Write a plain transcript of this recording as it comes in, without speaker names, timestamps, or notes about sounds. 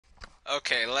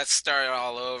Okay, let's start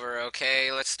all over.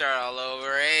 Okay, let's start all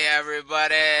over. Hey,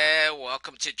 everybody,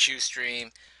 welcome to Chiu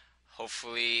Stream.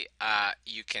 Hopefully,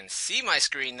 you can see my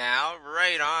screen now.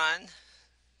 Right on.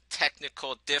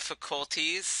 Technical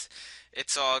difficulties.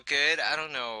 It's all good. I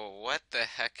don't know what the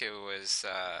heck it was,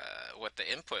 what the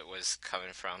input was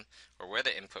coming from, or where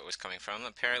the input was coming from.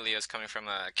 Apparently, it was coming from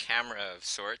a camera of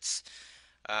sorts.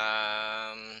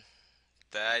 Um,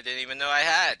 that I didn't even know I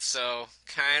had. So,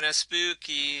 kind of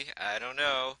spooky. I don't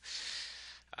know.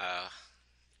 Uh,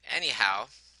 Anyhow,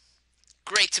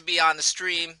 great to be on the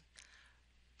stream.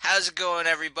 How's it going,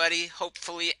 everybody?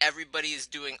 Hopefully, everybody is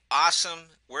doing awesome.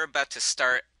 We're about to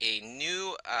start a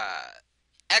new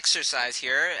exercise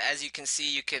here. As you can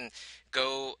see, you can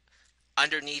go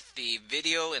underneath the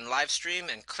video and live stream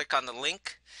and click on the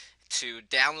link to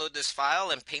download this file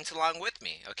and paint along with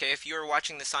me. Okay, if you're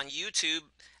watching this on YouTube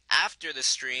after the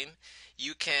stream,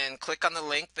 you can click on the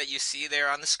link that you see there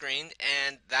on the screen,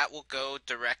 and that will go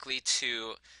directly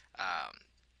to um,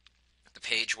 the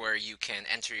page where you can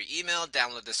enter your email,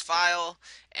 download this file,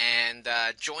 and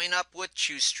join up with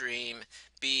ChewStream.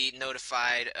 Be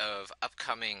notified of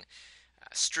upcoming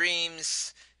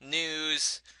streams,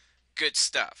 news, good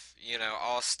stuff. You know,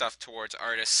 all stuff towards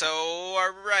artists. So,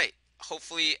 all right.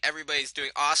 Hopefully, everybody's doing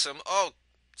awesome. Oh,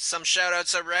 some shout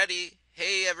outs already.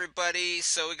 Hey, everybody.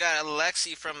 So, we got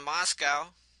Alexi from Moscow.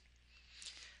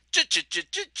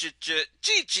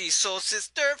 Gigi Soul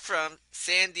Sister from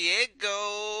San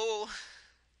Diego.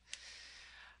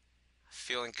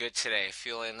 Feeling good today.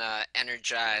 Feeling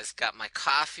energized. Got my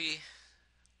coffee.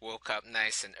 Woke up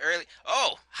nice and early.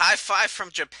 Oh, high five from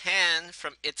Japan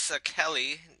from Itza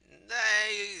Kelly.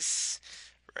 Nice.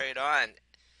 Right on.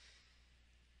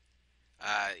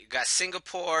 You got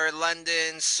Singapore,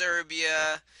 London,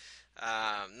 Serbia,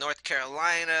 North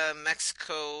Carolina,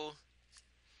 Mexico,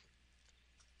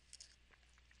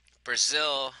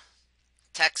 Brazil,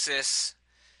 Texas,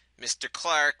 Mr.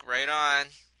 Clark, right on.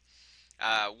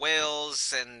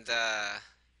 Wales and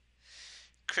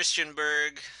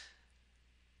Christianburg,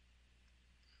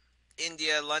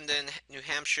 India, London, New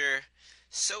Hampshire.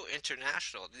 So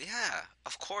international. Yeah,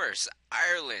 of course.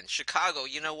 Ireland, Chicago.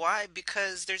 You know why?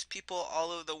 Because there's people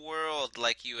all over the world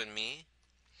like you and me.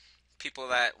 People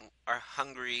that are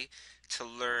hungry to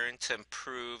learn, to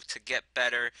improve, to get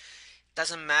better.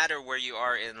 Doesn't matter where you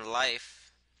are in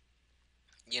life.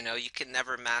 You know, you can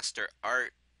never master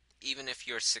art. Even if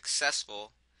you're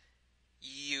successful,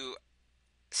 you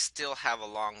still have a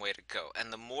long way to go.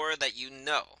 And the more that you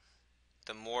know,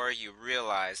 the more you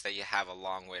realize that you have a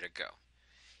long way to go.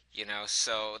 You know,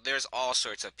 so there's all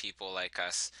sorts of people like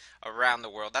us around the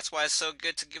world. That's why it's so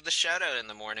good to give the shout out in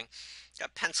the morning.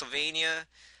 Got Pennsylvania,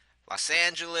 Los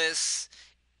Angeles,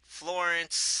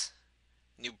 Florence,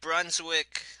 New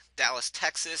Brunswick, Dallas,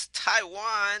 Texas,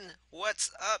 Taiwan.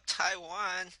 What's up,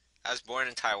 Taiwan? I was born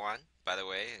in Taiwan, by the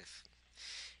way,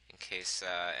 in case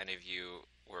any of you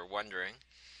were wondering.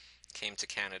 Came to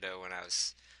Canada when I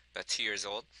was about 2 years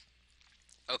old.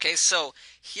 Okay, so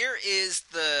here is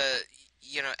the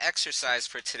exercise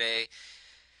for today.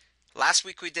 Last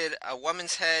week we did a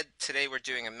woman's head. Today we're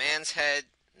doing a man's head.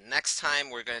 Next time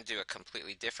we're going to do a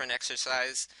completely different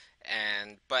exercise.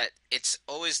 But it's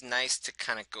always nice to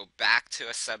kind of go back to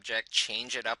a subject,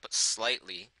 change it up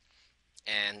slightly.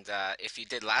 And if you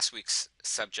did last week's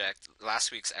subject,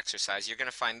 last week's exercise, you're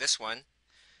going to find this one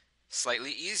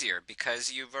slightly easier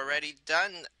because you've already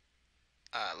done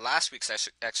last week's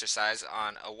exercise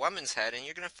on a woman's head, and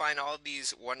you're going to find all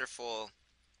these wonderful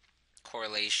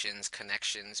correlations,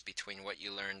 connections between what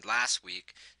you learned last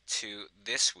week to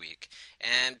this week.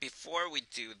 And before we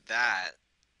do that,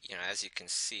 as you can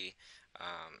see,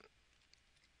 um,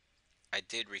 I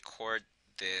did record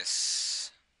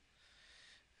this.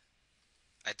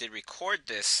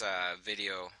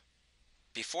 Video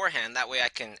beforehand. That way I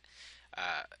can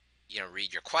uh,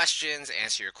 read your questions,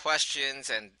 answer your questions,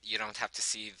 and you don't have to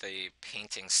see the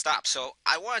painting stop. So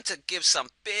I wanted to give some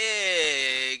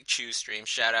big Chew Stream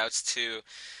shout outs to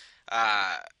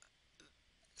uh,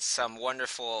 some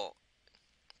wonderful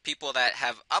people that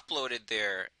have uploaded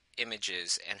their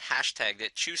images and hashtagged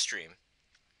it ChewStream.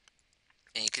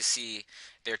 And you can see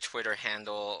their Twitter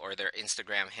handle or their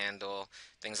Instagram handle,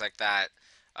 things like that.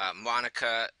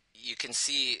 Monica, you can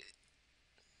see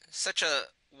such a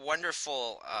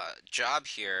wonderful job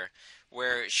here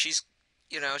where she's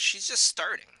just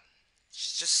starting.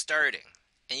 She's just starting.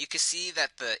 And you can see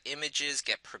that the images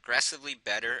get progressively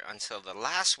better until the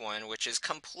last one, which is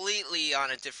completely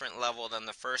on a different level than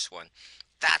the first one.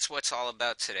 That's what's all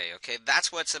about today, okay?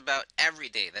 That's what's about every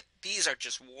day. That these are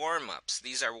just warm-ups.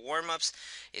 These are warm-ups.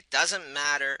 It doesn't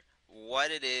matter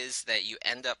what it is that you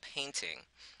end up painting.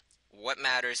 What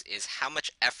matters is how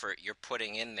much effort you're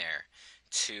putting in there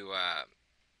to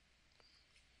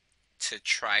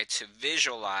try to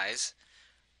visualize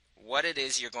what it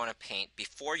is you're going to paint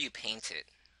before you paint it,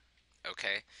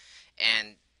 okay?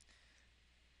 And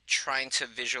trying to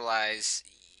visualize,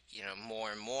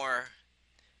 more and more,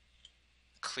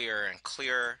 clearer and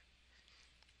clearer.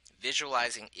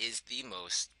 Visualizing is the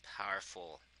most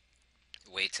powerful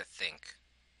way to think,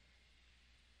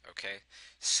 okay?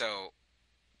 So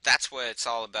that's what it's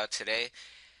all about today.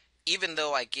 Even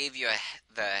though I gave you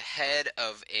the head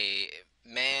of a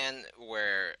man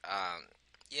where,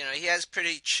 he has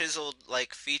pretty chiseled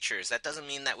like features, that doesn't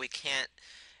mean that we can't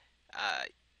uh,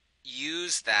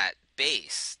 use that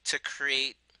base to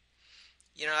create,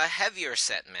 a heavier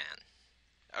set man,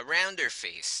 a rounder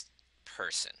face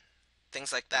person,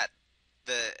 things like that.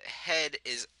 The head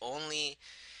is only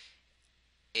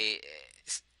a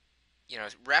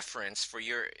reference for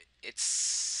your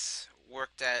it's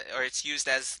worked at or it's used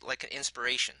as like an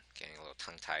inspiration. Getting a little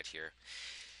tongue tied here.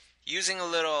 Using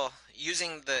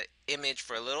the image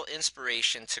for a little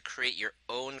inspiration to create your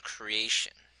own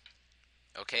creation.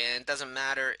 Okay, and it doesn't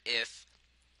matter if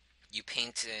you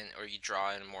paint in or you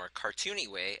draw in a more cartoony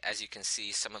way. As you can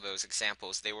see, some of those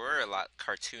examples, they were a lot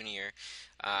cartoonier.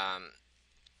 Um,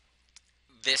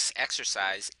 this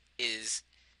exercise is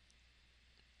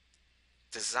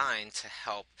designed to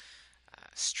help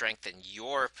strengthen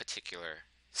your particular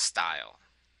style,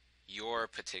 your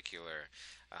particular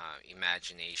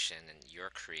imagination, and your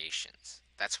creations.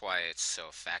 That's why it's so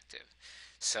effective.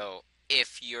 So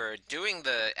if you're doing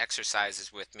the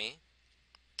exercises with me,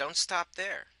 don't stop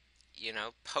there.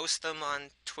 Post them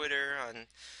on Twitter, on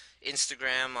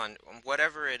Instagram, on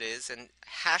whatever it is, and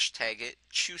hashtag it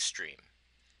ChewStream.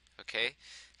 Okay?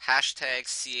 Hashtag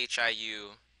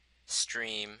CHIU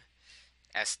stream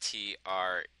STREAM,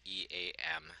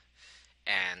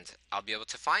 and I'll be able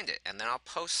to find it, and then I'll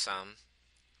post some,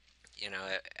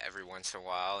 every once in a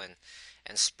while,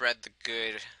 and spread the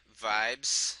good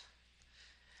vibes.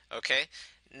 Okay,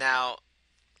 now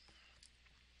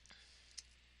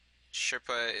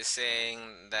Sherpa is saying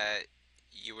that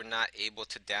you were not able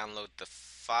to download the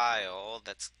file.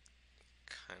 That's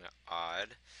kind of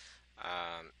odd.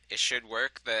 It should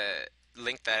work. The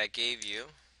link that I gave you,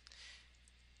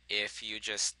 if you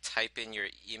just type in your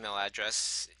email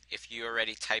address, if you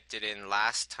already typed it in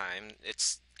last time,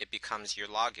 it becomes your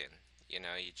login. You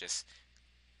just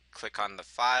click on the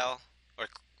file or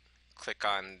click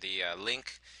on the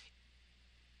link,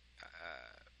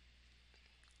 uh,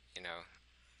 you know,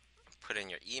 put in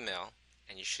your email,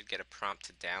 and you should get a prompt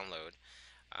to download.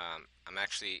 I'm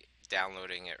actually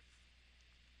downloading it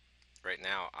right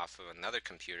now off of another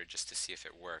computer just to see if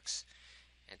it works.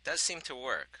 It does seem to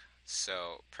work,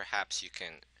 so perhaps you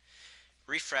can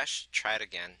refresh, try it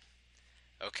again.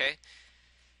 Okay?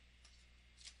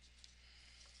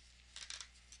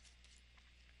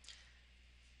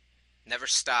 Never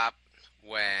stop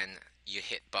when you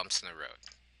hit bumps in the road.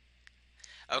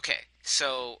 Okay,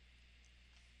 so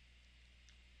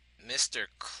Mr.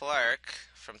 Clark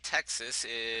from Texas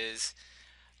is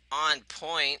on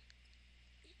point.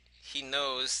 He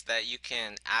knows that you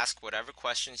can ask whatever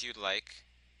questions you'd like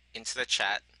into the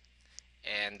chat,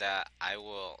 and I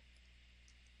will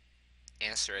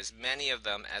answer as many of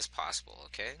them as possible,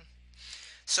 okay?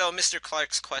 So, Mr.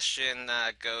 Clark's question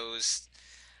goes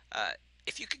uh,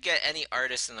 if you could get any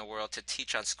artist in the world to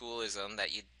teach on schoolism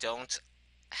that you don't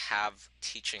have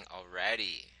teaching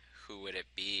already, who would it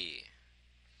be?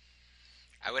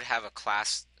 I would have a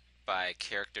class by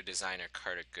character designer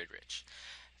Carter Goodrich.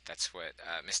 That's what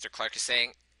Mr. Clark is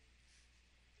saying.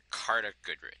 Carter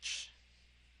Goodrich,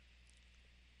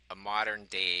 a modern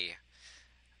day,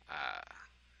 uh,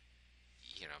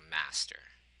 master.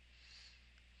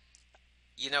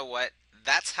 You know what?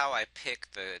 That's how I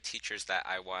pick the teachers that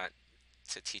I want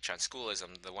to teach on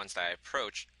schoolism. The ones that I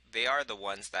approach, they are the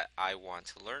ones that I want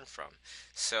to learn from.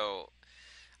 So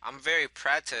I'm very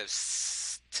proud to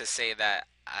say that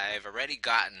I've already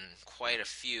gotten quite a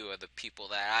few of the people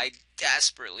that I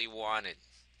desperately wanted,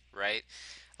 right?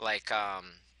 Like,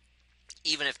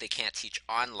 even if they can't teach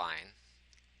online,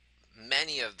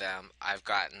 many of them I've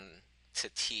gotten to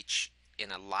teach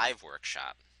in a live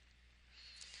workshop.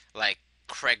 Like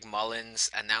Craig Mullins,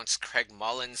 announced Craig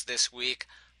Mullins this week.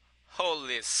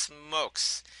 Holy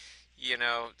smokes!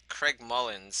 Craig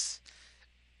Mullins,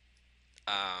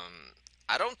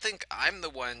 I don't think I'm the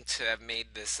one to have made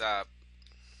this up,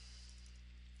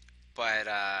 but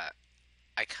I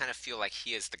kind of feel like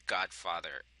he is the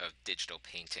godfather of digital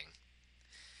painting.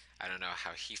 I don't know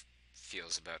how he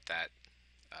feels about that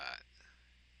uh,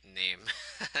 name.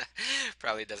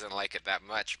 Probably doesn't like it that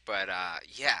much, but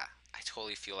yeah,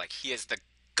 totally feel like he is the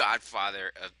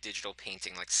godfather of digital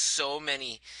painting. Like so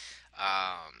many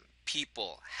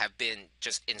people have been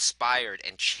just inspired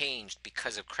and changed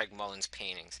because of Craig Mullin's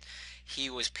paintings. He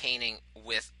was painting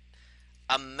with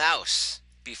a mouse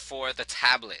before the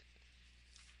tablet.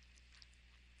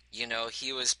 You know,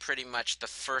 he was pretty much the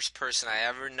first person I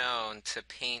ever known to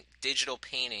paint digital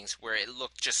paintings where it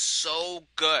looked just so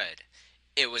good.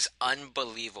 It was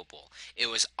unbelievable. It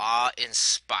was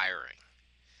awe-inspiring.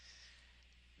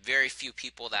 Very few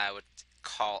people that I would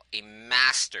call a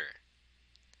master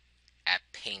at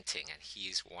painting, and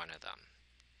he's one of them.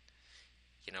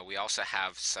 You know, we also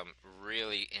have some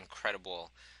really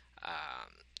incredible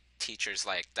um, teachers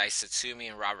like Dai Satsumi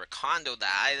and Robert Kondo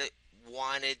that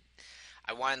wanted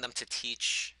I wanted them to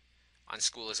teach on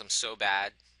schoolism so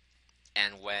bad,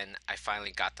 and when I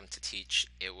finally got them to teach,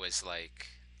 it was like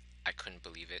I couldn't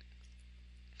believe it.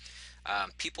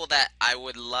 People that I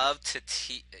would love to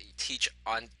teach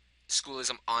on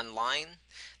schoolism online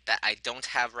that I don't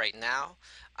have right now.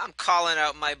 I'm calling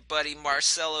out my buddy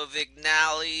Marcelo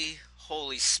Vignali.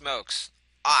 Holy smokes.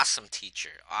 Awesome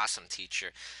teacher. Awesome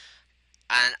teacher.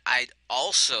 And I'd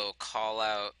also call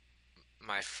out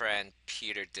my friend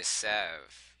Peter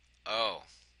DeSev. Oh,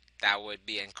 that would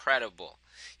be incredible.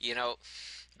 You know,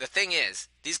 the thing is,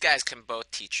 these guys can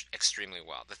both teach extremely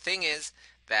well. The thing is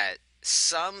that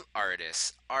some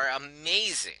artists are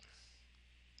amazing,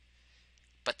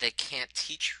 but they can't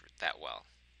teach that well.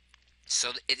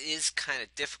 So it is kind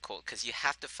of difficult because you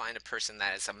have to find a person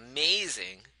that is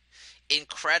amazing,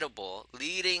 incredible,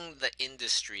 leading the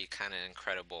industry kind of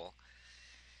incredible,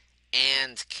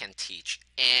 and can teach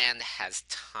and has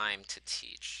time to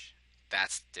teach.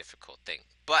 That's the difficult thing.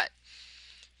 But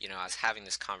you know, I was having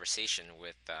this conversation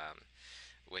with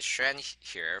Shren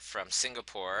here from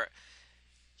Singapore.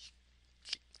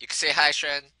 You can say hi,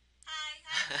 Shren.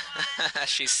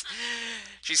 she's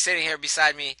she's sitting here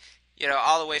beside me, you know,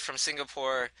 all the way from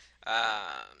Singapore.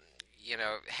 You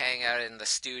know, hang out in the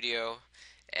studio,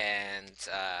 and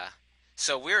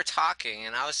so we were talking,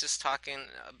 and I was just talking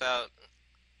about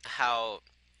how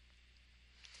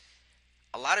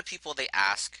a lot of people they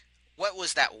ask, what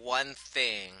was that one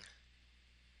thing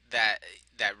that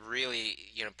that really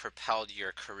propelled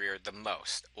your career the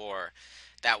most, or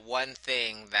that one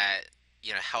thing that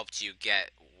helped you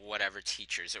get whatever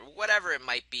teachers or whatever it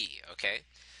might be. Okay.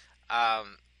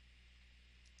 um,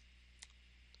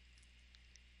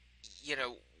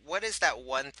 what is that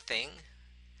one thing?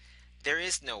 There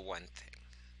is no one thing.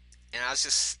 And I was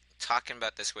just talking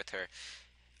about this with her.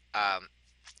 um,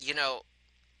 you know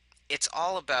it's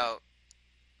all about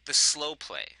the slow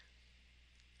play,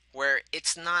 where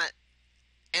it's not.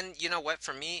 And you know what,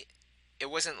 for me, it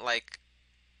wasn't like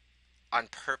on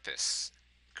purpose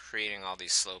creating all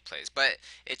these slow plays, but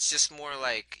it's just more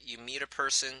like you meet a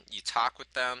person, you talk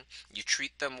with them, you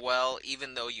treat them well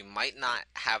even though you might not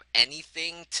have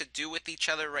anything to do with each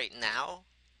other right now.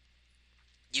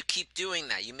 You keep doing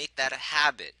that, you make that a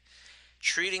habit,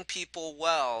 treating people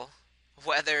well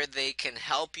whether they can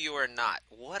help you or not.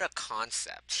 What a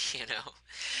concept, you know.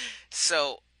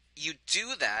 So you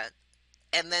do that,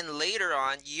 and then later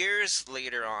on, years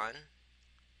later on,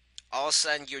 all of a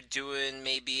sudden you're doing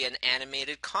maybe an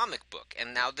animated comic book,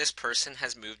 and now this person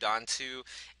has moved on to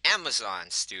Amazon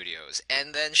Studios,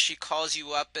 and then she calls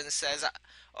you up and says,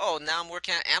 oh, now I'm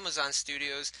working at Amazon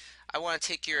Studios, I want to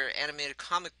take your animated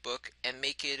comic book and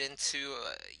make it into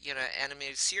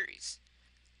animated series.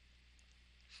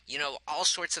 All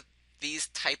sorts of these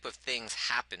type of things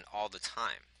happen all the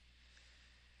time.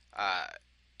 uh,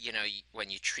 when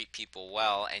you treat people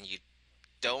well and you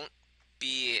don't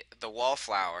be the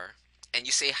wallflower, and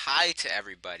you say hi to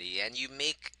everybody, and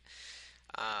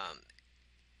um,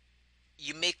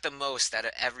 you make the most out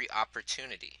of every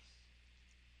opportunity.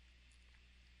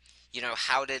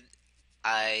 How did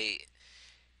I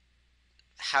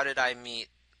meet,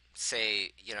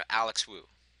 say, Alex Wu?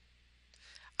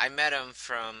 I met him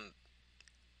from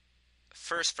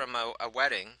a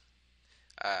wedding.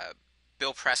 uh,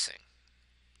 Bill Pressing,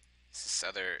 this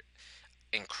other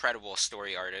incredible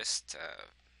story artist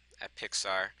at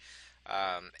Pixar,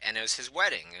 and it was his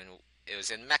wedding, and it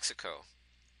was in Mexico.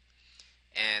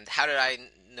 And how did I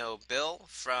know Bill?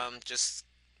 From just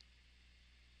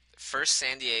first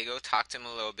San Diego, talked to him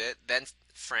a little bit, then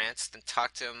France, then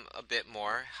talked to him a bit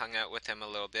more, hung out with him a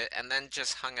little bit, and then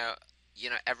just hung out,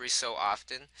 every so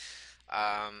often.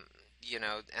 Um,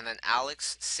 and then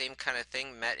Alex, same kind of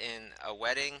thing, met in a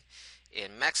wedding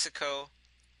in Mexico,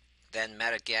 then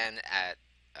met again at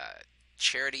a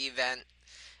charity event,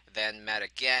 then met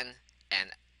again,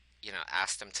 and,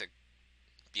 asked him to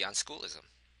be on Schoolism.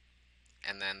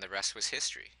 And then the rest was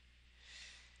history.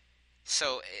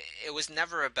 So it was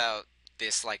never about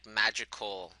this like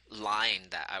magical line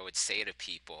that I would say to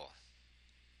people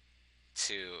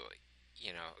to,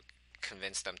 you know,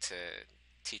 convince them to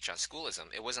teach on schoolism.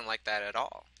 It wasn't like that at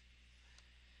all.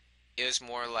 It was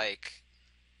more like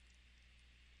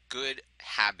good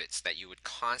habits that you would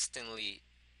constantly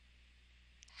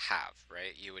have,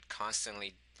 right? You would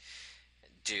constantly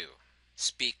do.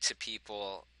 Speak to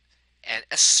people, and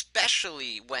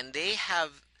especially when they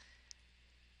have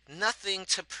nothing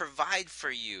to provide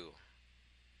for you,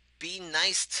 be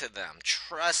nice to them.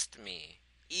 Trust me.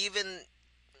 Even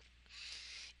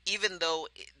even though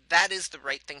that is the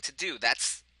right thing to do.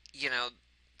 That's, you know,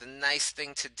 the nice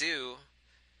thing to do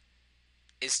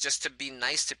is just to be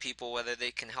nice to people whether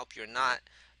they can help you or not.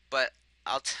 But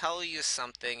I'll tell you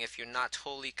something if you're not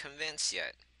totally convinced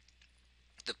yet.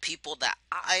 The people that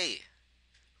I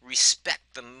respect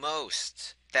the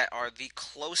most, that are the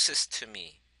closest to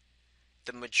me,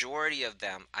 the majority of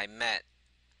them I met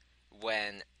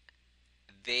when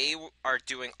they are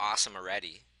doing awesome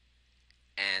already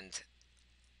and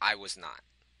I was not.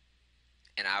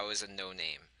 And I was a no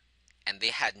name. And they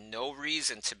had no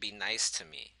reason to be nice to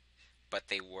me, but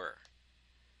they were.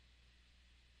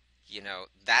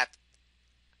 That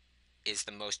is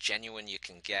the most genuine you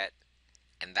can get.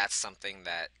 And that's something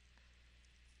that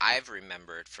I've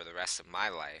remembered for the rest of my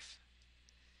life.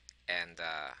 And,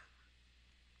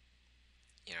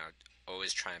 you know,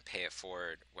 always try and pay it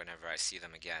forward whenever I see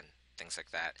them again. Things like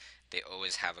that. They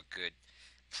always have a good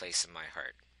place in my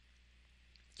heart.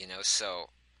 So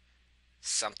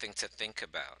something to think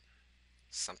about.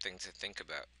 Something to think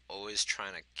about. Always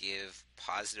trying to give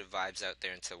positive vibes out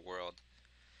there into the world.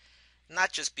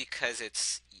 Not just because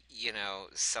it's,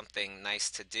 something nice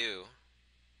to do,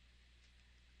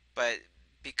 but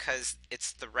because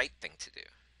it's the right thing to do.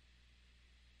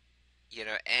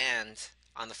 And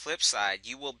on the flip side,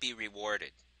 you will be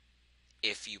rewarded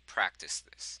if you practice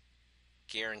this.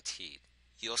 Guaranteed.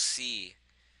 You'll see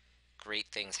great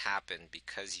things happen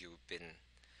because you've been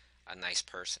a nice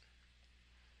person.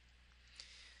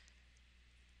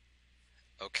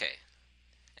 Okay.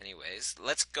 Anyways,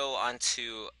 let's go on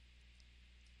to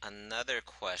another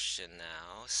question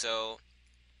now. So,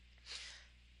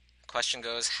 question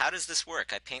goes, how does this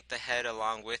work? I paint the head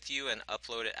along with you and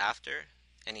upload it after?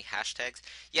 Any hashtags?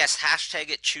 Yes,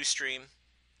 hashtag it ChewStream.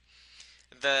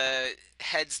 The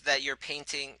heads that you're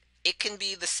painting, it can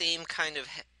be the same kind of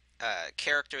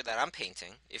character that I'm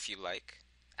painting, if you like.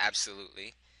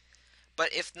 Absolutely.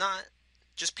 But if not,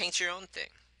 just paint your own thing.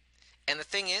 And the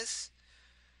thing is,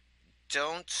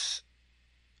 don't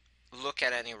look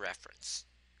at any reference.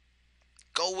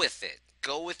 Go with it.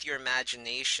 Go with your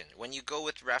imagination. When you go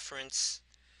with reference,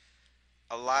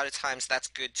 a lot of times that's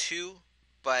good too.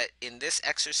 But in this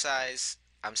exercise,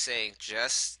 I'm saying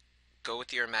just go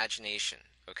with your imagination,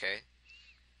 okay?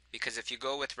 Because if you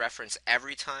go with reference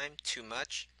every time too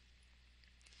much,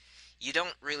 you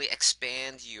don't really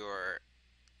expand your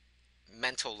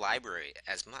mental library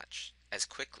as much, as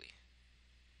quickly.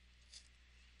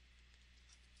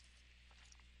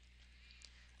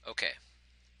 Okay,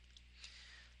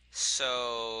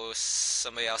 so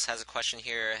somebody else has a question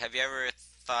here. Have you ever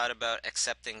thought about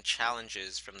accepting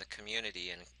challenges from the community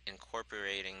and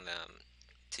incorporating them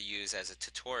to use as a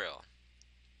tutorial?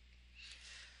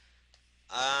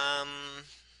 Um,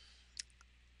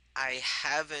 I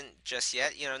haven't just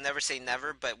yet, never say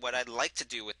never, but what I'd like to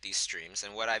do with these streams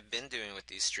and what I've been doing with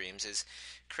these streams is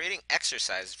creating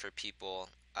exercises for people,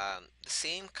 the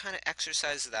same kind of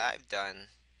exercise that I've done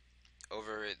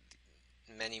over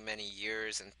many, many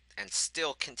years and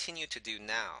still continue to do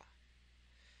now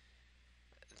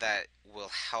that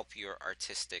will help your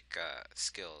artistic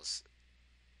skills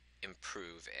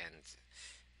improve and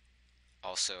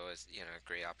also is a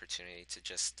great opportunity to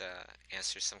just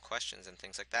answer some questions and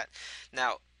things like that.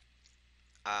 Now,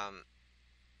 um,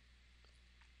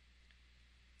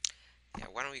 yeah,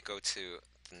 why don't we go to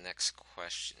the next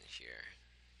question here?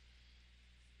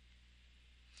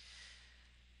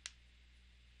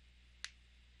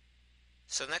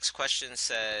 So the next question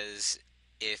says,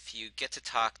 if you get to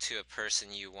talk to a person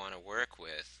you want to work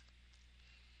with,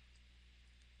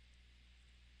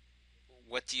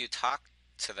 what do you talk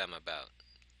to them about?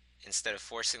 Instead of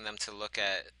forcing them to look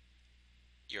at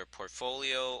your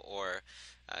portfolio or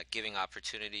giving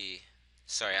opportunity.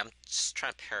 Sorry, I'm just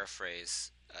trying to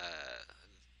paraphrase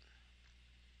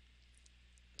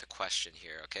the question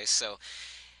here. Okay, so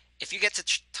if you get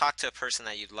to talk to a person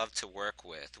that you'd love to work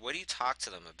with, what do you talk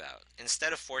to them about?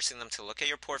 Instead of forcing them to look at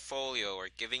your portfolio or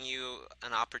giving you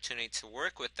an opportunity to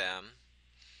work with them,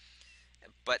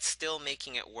 but still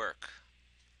making it work.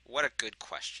 What a good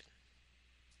question.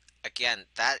 again,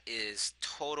 that is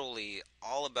totally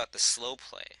all about the slow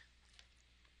play.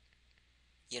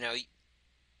 You know,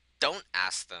 don't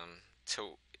ask them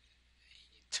to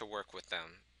work with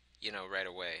them, right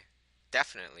away.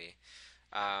 Definitely.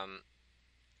 Um,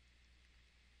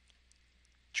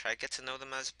 Try to get to know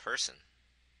them as a person.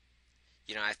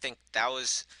 I think that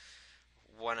was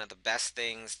one of the best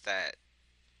things that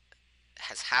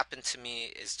has happened to me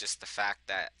is just the fact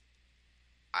that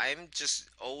I'm just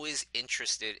always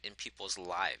interested in people's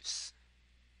lives.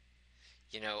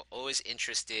 Always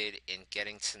interested in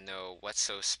getting to know what's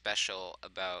so special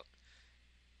about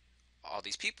all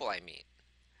these people I meet.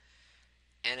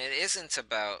 And it isn't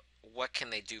about what can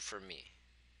they do for me,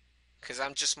 because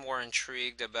I'm just more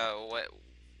intrigued about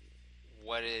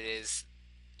what it is,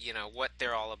 what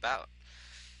they're all about.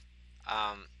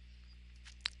 Um,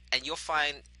 and you'll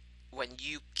find when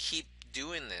you keep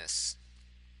doing this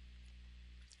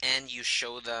and you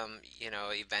show them,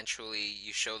 eventually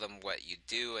you show them what you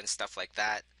do and stuff like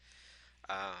that,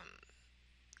 um,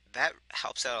 that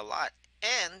helps out a lot.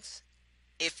 And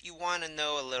if you want to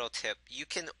know a little tip, you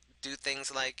can do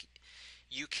things like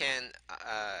you can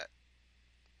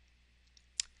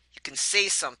you can say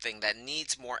something that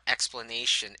needs more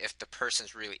explanation if the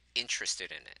person's really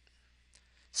interested in it.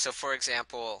 So, for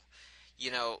example,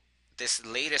 you know, this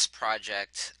latest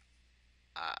project,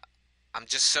 uh, I'm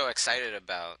just so excited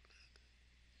about,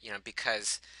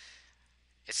 because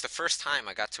it's the first time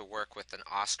I got to work with an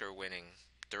Oscar-winning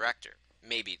director.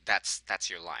 Maybe that's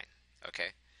your line, okay?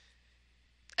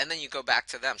 And then you go back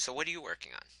to them. So, what are you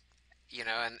working on?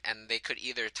 And they could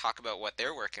either talk about what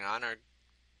they're working on or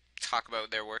talk about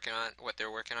what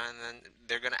they're working on, and then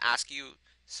they're going to ask you,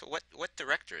 so what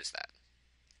director is that?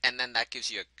 And then that gives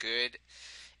you a good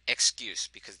excuse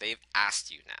because they've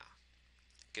asked you now.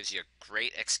 It gives you a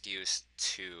great excuse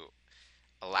to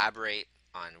elaborate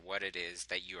on what it is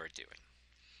that you are doing.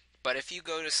 But if you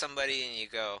go to somebody and you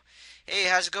go, "Hey,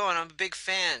 how's it going? I'm a big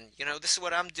fan. This is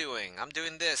what I'm doing. I'm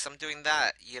doing this. I'm doing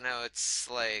that." It's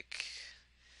like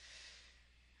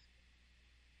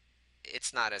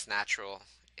it's not as natural.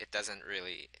 It doesn't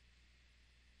really,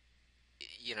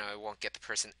 it won't get the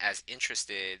person as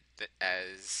interested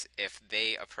as if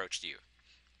they approached you.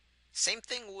 Same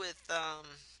thing with,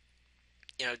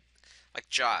 you know, like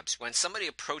jobs. When somebody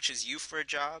approaches you for a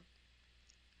job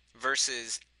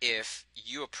versus if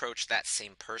you approach that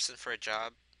same person for a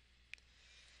job,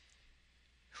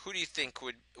 who do you think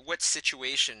what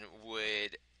situation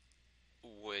would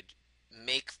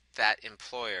make that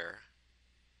employer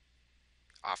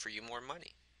offer you more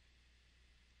money?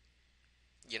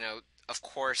 Of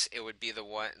course, it would be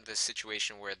the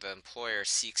situation where the employer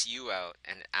seeks you out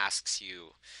and asks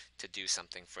you to do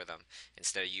something for them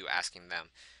instead of you asking them.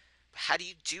 How do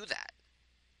you do that?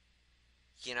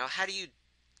 How do you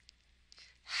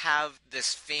have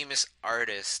this famous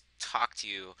artist talk to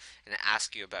you and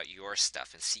ask you about your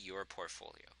stuff and see your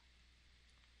portfolio?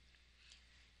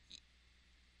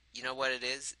 You know what it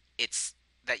is? It's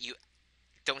that you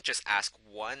don't just ask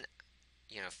one,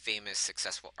 famous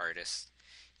successful artist.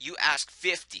 You ask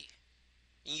 50.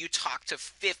 You talk to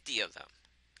 50 of them,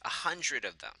 100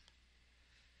 of them,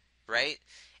 right?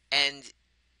 And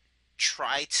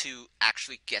try to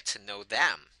actually get to know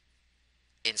them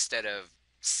instead of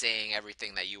saying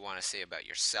everything that you want to say about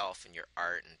yourself and your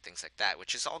art and things like that,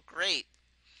 which is all great,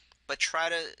 but try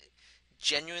to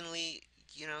genuinely,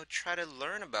 try to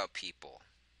learn about people.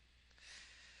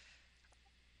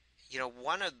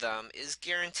 One of them is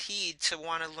guaranteed to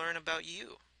want to learn about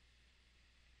you.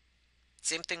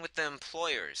 Same thing with the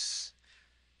employers.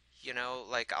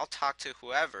 Like I'll talk to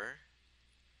whoever.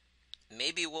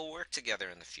 Maybe we'll work together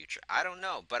in the future. I don't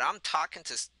know, but I'm talking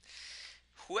to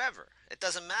whoever. It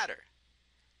doesn't matter.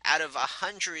 Out of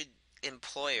 100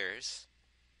 employers,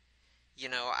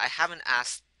 I haven't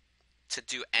asked to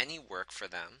do any work for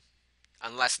them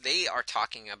unless they are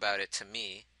talking about it to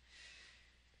me.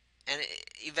 And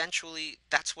eventually,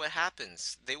 that's what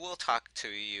happens. They will talk to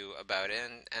you about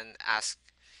it and ask,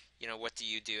 what do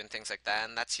you do and things like that.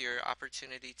 And that's your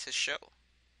opportunity to show,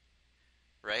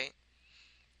 right?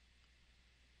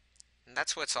 And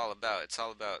that's what it's all about. It's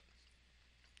all about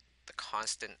the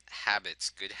constant habits,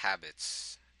 good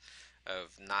habits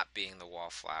of not being the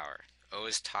wallflower,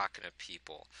 always talking to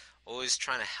people, always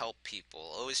trying to help people,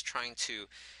 always trying to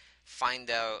find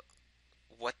out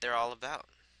what they're all about,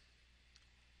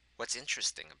 what's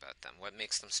interesting about them, what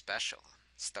makes them special,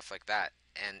 stuff like that.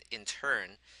 And in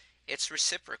turn, it's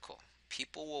reciprocal.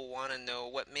 People will want to know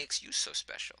what makes you so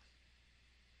special.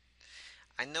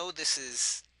 I know this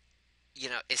is,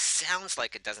 it sounds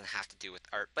like it doesn't have to do with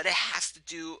art, but it has to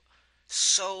do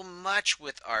so much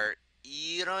with art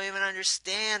You don't even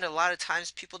understand. A lot of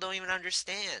times people don't even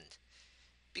understand.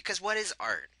 Because what is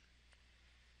art?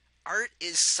 Art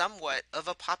is somewhat of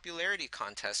a popularity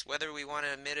contest, whether we want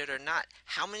to admit it or not.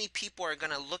 How many people are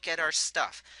going to look at our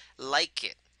stuff, like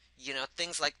it,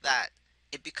 things like that?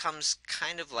 It becomes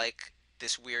kind of like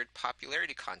this weird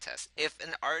popularity contest. If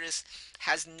an artist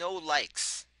has no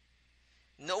likes,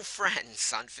 no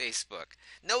friends on Facebook,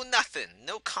 no nothing,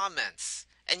 no comments,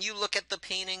 and you look at the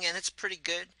painting and it's pretty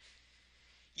good,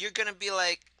 you're going to be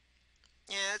like,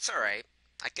 yeah, it's all right.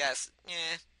 I guess,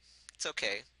 yeah, it's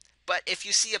okay. But if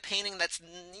you see a painting that's,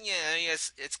 yeah,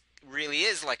 yes, it's really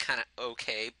is like kind of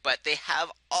okay, but they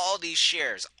have all these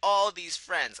shares, all these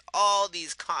friends, all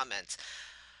these comments,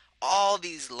 all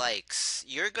these likes,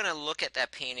 you're going to look at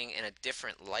that painting in a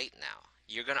different light now.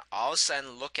 You're going to all of a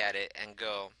sudden look at it and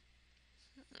go,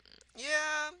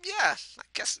 yeah, yeah, I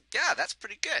guess, yeah, that's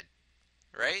pretty good,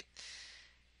 right?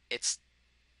 It's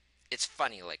it's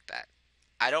funny like that.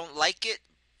 I don't like it,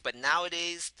 but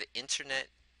nowadays the internet,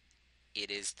 it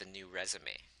is the new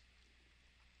resume.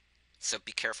 So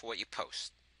be careful what you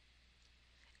post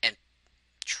and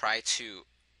try to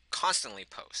constantly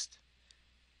post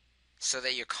so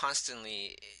that you're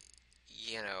constantly,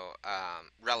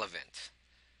 relevant.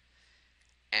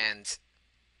 And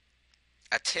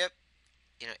a tip,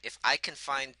 if I can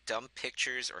find dumb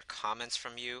pictures or comments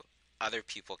from you, other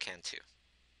people can too.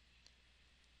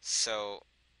 So,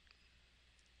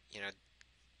 you know,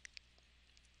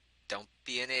 don't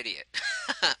be an idiot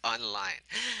online.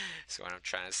 That's what I'm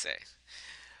trying to say.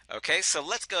 Okay, so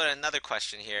let's go to another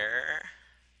question here.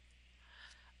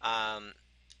 Um,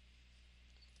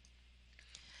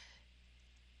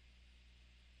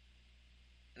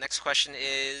 Next question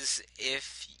is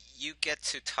if you get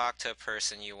to talk to a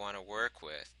person you want to work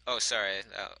with. Oh, sorry.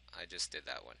 Oh, I just did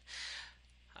that one.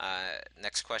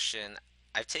 Next question.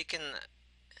 I've taken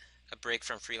a break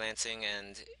from freelancing,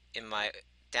 and in my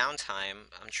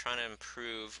downtime, I'm trying to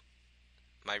improve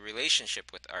my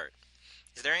relationship with art.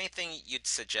 Is there anything you'd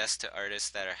suggest to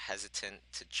artists that are hesitant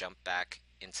to jump back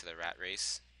into the rat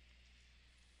race?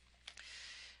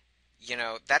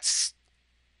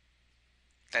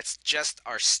 That's just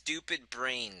our stupid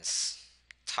brains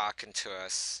talking to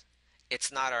us.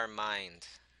 It's not our mind.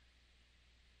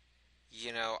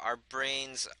 Our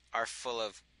brains are full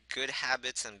of good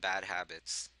habits and bad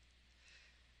habits.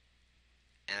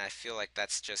 And I feel like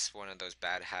that's just one of those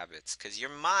bad habits. Because your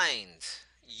mind,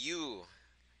 you,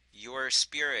 your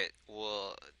spirit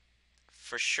will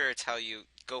for sure tell you,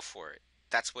 go for it.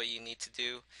 That's what you need to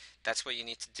do. That's what you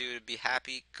need to do to be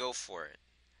happy. Go for it.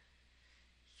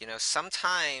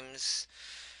 Sometimes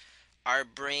our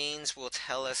brains will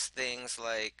tell us things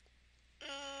like,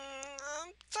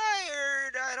 I'm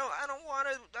tired. I don't want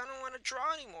to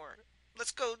draw anymore.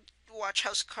 Let's go watch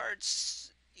House of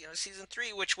Cards, season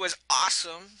 3, which was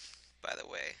awesome, by the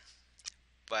way.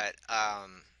 But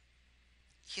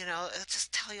it'll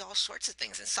just tell you all sorts of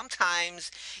things. And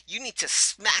sometimes you need to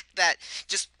smack that,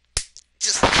 just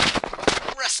just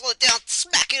wrestle it down,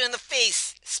 smack it in the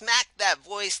face, smack that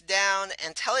voice down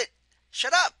and tell it,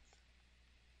 shut up.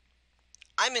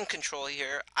 I'm in control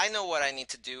here. I know what I need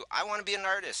to do. I want to be an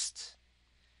artist.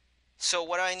 So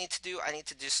what do I need to do? I need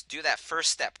to just do that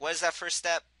first step. What is that first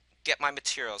step? Get my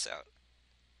materials out.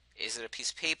 Is it a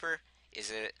piece of paper? Is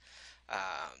it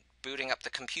booting up the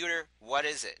computer? What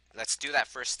is it? Let's do that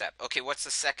first step. Okay, what's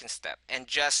the second step? And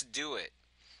just do it.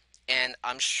 And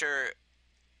I'm sure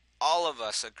all of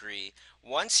us agree,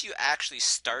 once you actually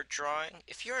start drawing,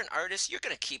 if you're an artist, you're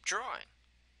going to keep drawing.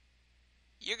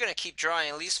 You're going to keep drawing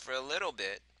at least for a little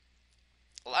bit.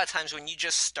 A lot of times when you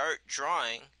just start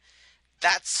drawing,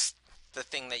 that's the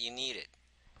thing that you needed,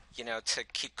 to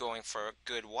keep going for a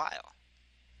good while.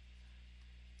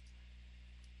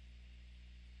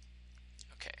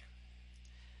 Okay.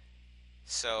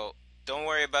 So don't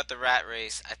worry about the rat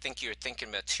race. I think you're thinking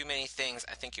about too many things.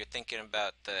 I think you're thinking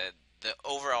about the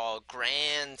overall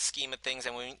grand scheme of things.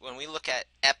 And when we look at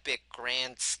epic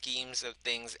grand schemes of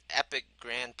things, epic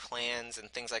grand plans and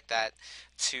things like that,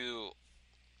 to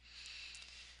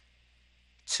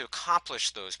to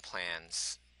accomplish those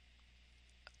plans,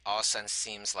 all of a sudden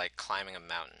seems like climbing a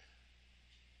mountain.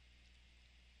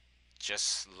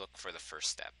 Just look for the first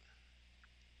step.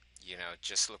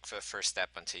 Just look for the first step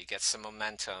until you get some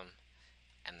momentum,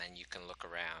 and then you can look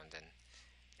around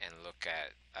and look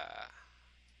at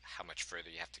how much further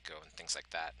you have to go and things like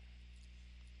that.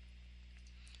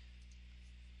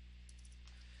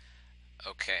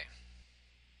 Okay,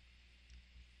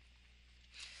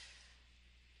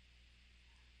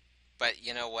 but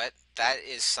you know what? That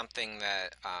is something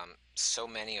that so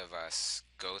many of us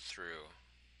go through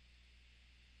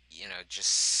just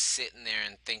sitting there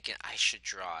and thinking, I should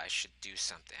draw, I should do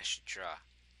something, I should draw.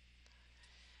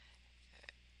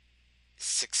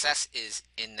 Success is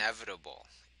inevitable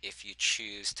if you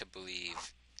choose to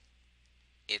believe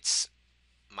it's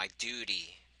my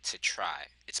duty to try.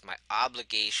 It's my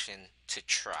obligation to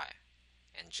try.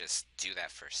 And just do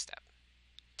that first step.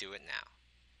 Do it now.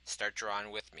 Start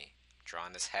drawing with me.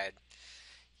 Drawing this head,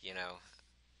 you know,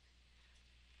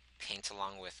 paint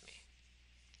along with me.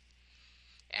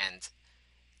 And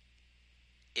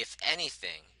if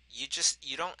anything, you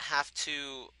don't have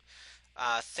to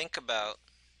think about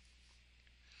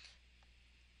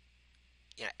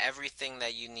everything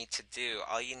that you need to do.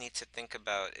 All you need to think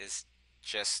about is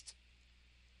just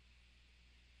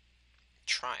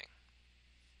trying.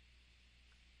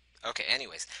 Okay,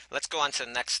 anyways, let's go on to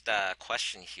the next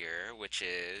question here, which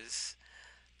is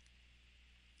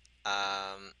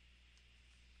um,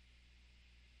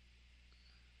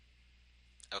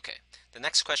 okay. The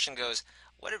next question goes,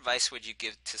 what advice would you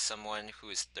give to someone who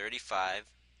is 35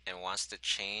 and wants to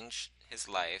change his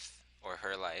life or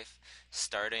her life,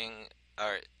 starting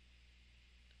or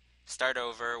start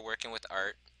over working with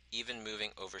art, even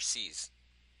moving overseas?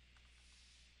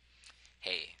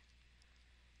 Hey,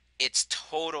 it's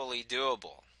totally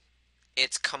doable.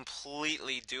 It's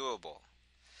completely doable.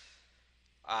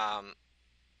 Um,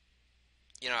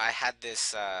 I had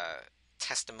this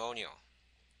testimonial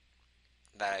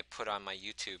that I put on my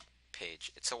YouTube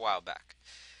page. It's a while back.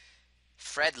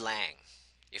 Fred Lang.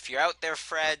 If you're out there,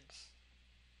 Fred,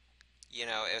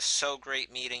 it was so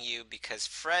great meeting you because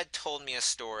Fred told me a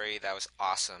story that was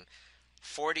awesome.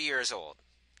 40 years old.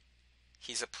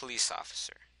 He's a police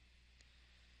officer.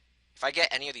 If I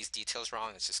get any of these details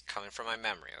wrong, it's just coming from my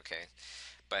memory, okay?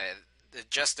 But the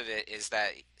gist of it is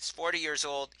that he's 40 years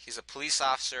old. He's a police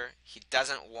officer. He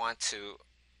doesn't want to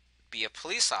be a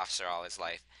police officer all his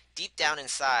life. Deep down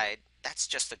inside, that's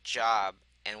just a job,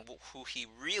 and who he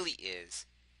really is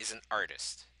an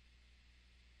artist.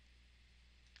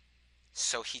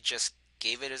 So he just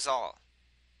gave it his all.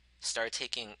 Started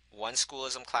taking one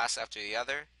schoolism class after the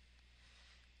other,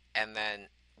 and then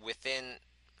within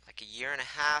like a year and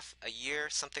a half, a year,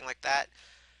 something like that,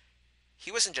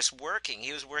 he wasn't just working,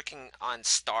 he was working on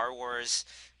Star Wars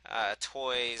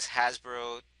toys,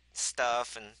 Hasbro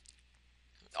stuff, and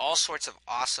all sorts of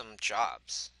awesome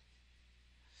jobs.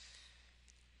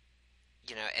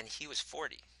 And he was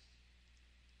 40.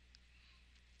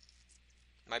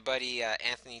 My buddy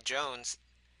Anthony Jones,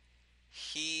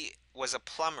 he was a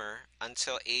plumber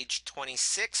until age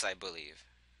 26, I believe,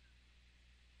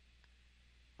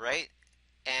 right?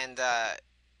 And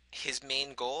his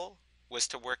main goal was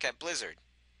to work at Blizzard.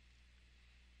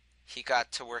 He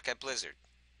got to work at Blizzard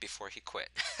before he quit.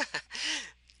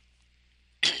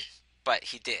 But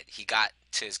he did. He got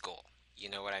to his goal. You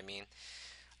know what I mean?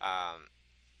 Um,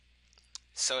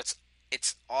 so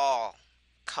it's all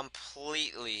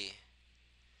completely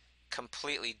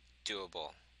completely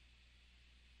doable.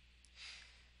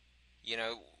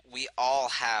 We all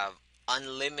have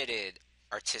unlimited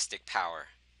artistic power,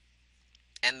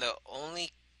 and the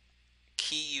only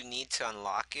key you need to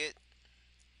unlock it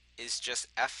is just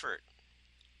effort.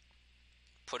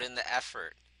 Put in the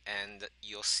effort, and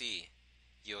you'll see.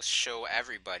 You'll show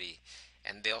everybody,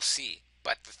 and they'll see.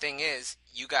 But the thing is,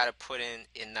 you got to put in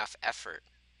enough effort.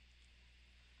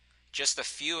 Just a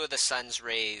few of the sun's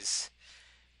rays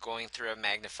going through a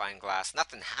magnifying glass,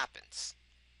 nothing happens.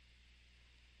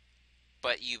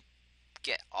 But you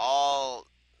get all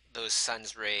those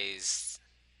sun's rays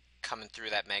coming through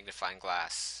that magnifying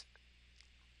glass,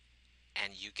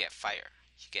 and you get fire.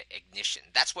 You get ignition.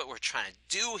 That's what we're trying to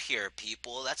do here,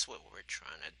 people. That's what we're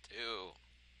trying to do.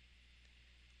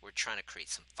 We're trying to create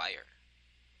some fire.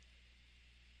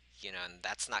 And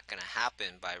that's not going to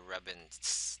happen by rubbing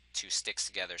two sticks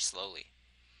together slowly.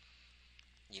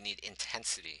 You need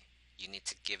intensity. You need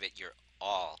to give it your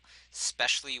all,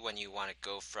 especially when you want to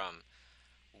go from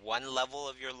one level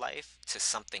of your life to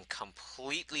something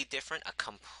completely different, a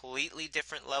completely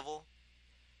different level.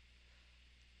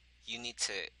 You need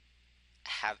to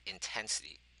have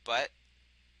intensity, but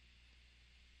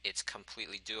it's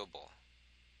completely doable.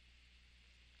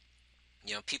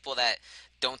 People that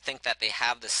don't think that they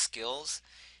have the skills,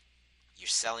 you're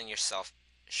selling yourself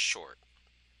short.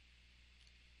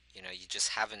 You just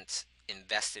haven't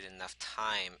invested enough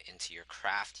time into your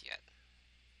craft yet.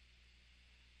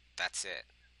 That's it.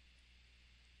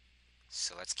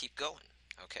 So let's keep going,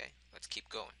 okay? Let's keep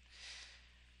going.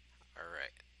 All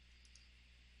right.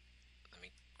 Let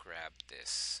me grab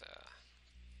this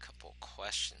couple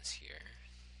questions here.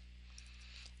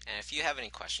 And if you have any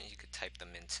questions, you could type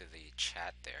them into the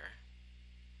chat there.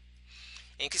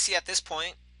 And you can see at this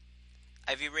point,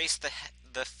 I've erased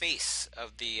the face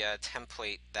of the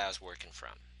template that I was working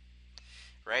from,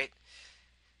 right?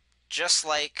 Just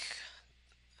like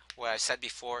what I said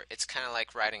before, it's kind of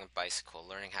like riding a bicycle,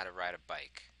 learning how to ride a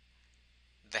bike.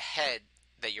 The head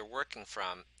that you're working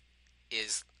from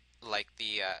is like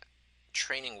the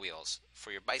training wheels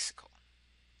for your bicycle.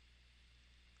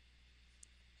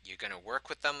 You're going to work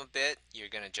with them a bit. You're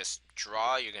going to just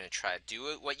draw. You're going to try to do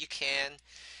it what you can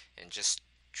and just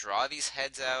draw these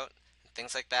heads out and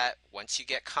things like that. Once you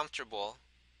get comfortable,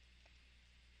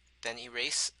 then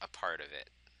erase a part of it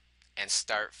and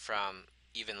start from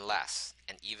even less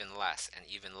and even less and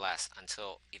even less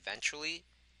until eventually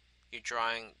you're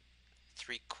drawing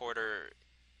three-quarter,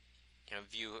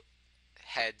 view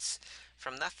heads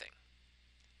from nothing,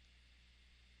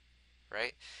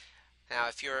 right? Now,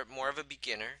 if you're more of a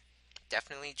beginner,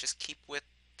 definitely just keep with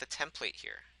the template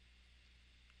here,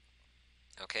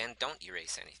 okay? And don't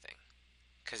erase anything.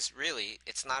 Because really,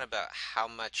 it's not about how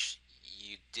much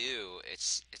you do,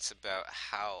 it's about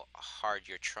how hard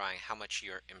you're trying, how much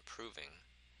you're improving,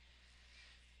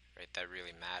 right? That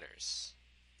really matters.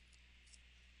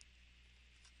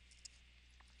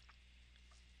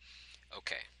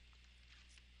 Okay,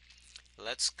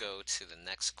 let's go to the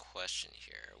next question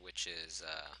here, which is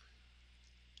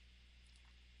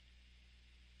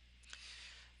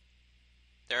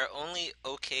there are only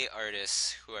okay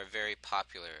artists who are very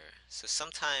popular, so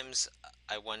sometimes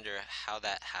I wonder how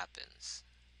that happens.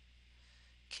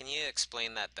 Can you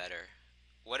explain that better?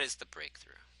 What is the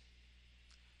breakthrough?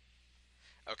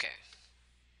 Okay,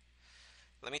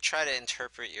 let me try to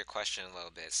interpret your question a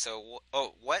little bit. So,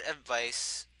 what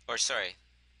advice, or sorry,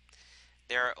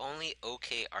 there are only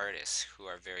okay artists who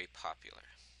are very popular.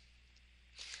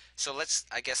 So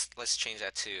I guess let's change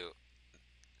that to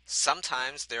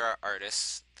sometimes there are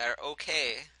artists that are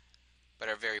okay but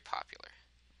are very popular.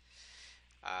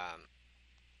 Um,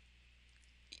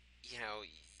 you know,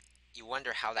 you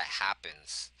wonder how that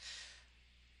happens.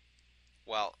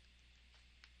 Well,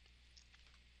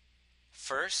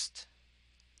 first,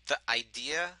 the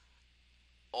idea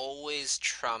always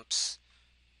trumps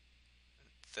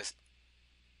the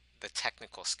the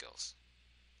technical skills.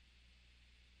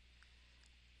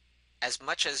 As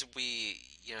much as we,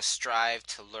 strive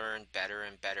to learn better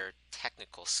and better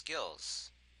technical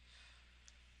skills,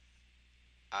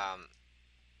 um,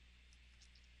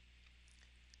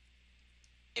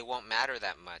 it won't matter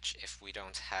that much if we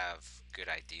don't have good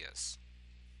ideas.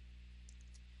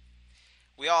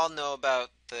 We all know about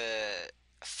the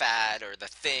fad or the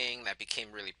thing that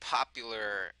became really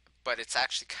popular, but it's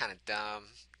actually kind of dumb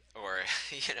or,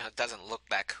 it doesn't look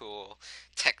that cool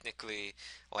technically.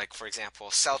 Like, for example,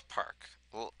 South Park.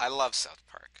 Well, I love South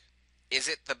Park. Is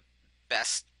it the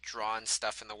best drawn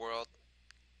stuff in the world?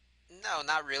 No,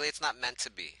 not really. It's not meant to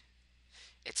be.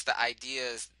 It's the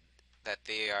ideas that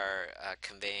they are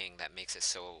conveying that makes it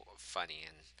so funny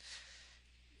and,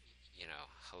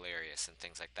 hilarious and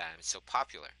things like that. And it's so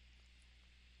popular.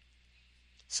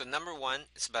 So number one,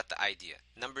 it's about the idea.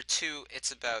 Number two,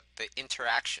 it's about the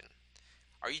interaction.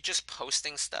 Are you just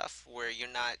posting stuff where you're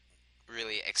not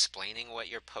really explaining what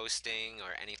you're posting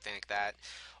or anything like that?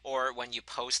 Or when you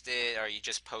post it, are you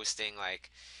just posting like,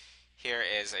 here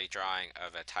is a drawing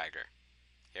of a tiger.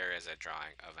 Here is a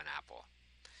drawing of an apple.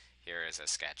 Here is a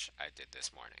sketch I did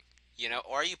this morning.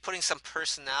 Or are you putting some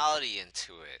personality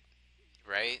into it,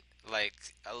 right? Like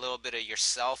a little bit of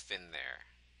yourself in there.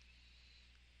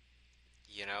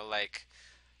 Like,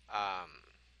 um,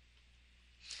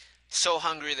 so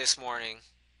hungry this morning,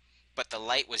 but the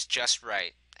light was just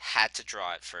right. Had to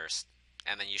draw it first,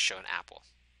 and then you show an apple.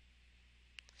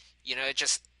 It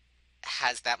just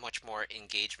has that much more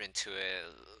engagement to it,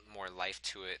 more life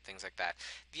to it, things like that.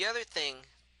 The other thing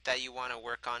that you want to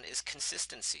work on is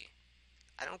consistency.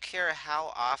 I don't care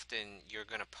how often you're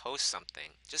going to post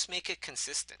something, just make it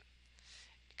consistent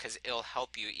because it'll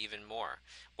help you even more.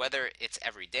 Whether it's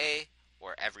every day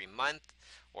or every month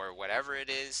or whatever it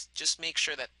is, just make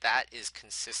sure that that is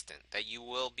consistent, that you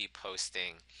will be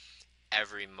posting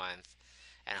every month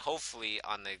and hopefully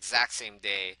on the exact same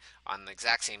day, on the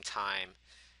exact same time.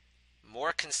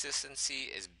 More consistency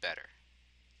is better.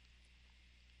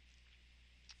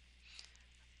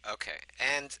 Okay,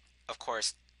 and of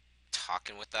course,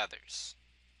 talking with others.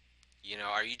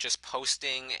 Are you just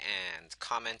posting and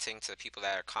commenting to the people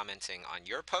that are commenting on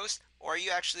your post, or are you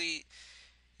actually,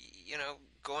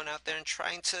 going out there and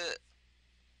trying to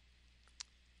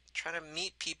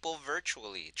meet people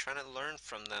virtually, trying to learn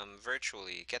from them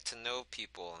virtually, get to know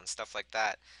people and stuff like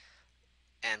that,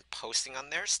 and posting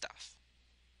on their stuff?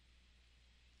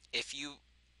 If you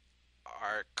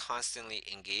are constantly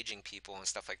engaging people and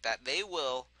stuff like that, they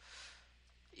will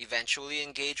eventually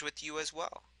engage with you as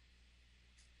well.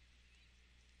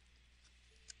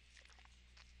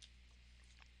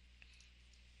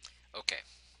 Okay,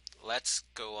 let's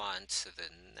go on to the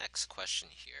next question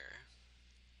here.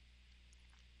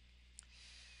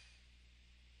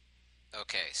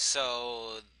 Okay,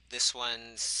 so this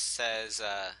one says,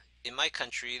 in my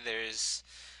country, there's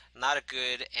not a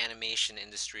good animation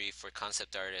industry for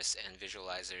concept artists and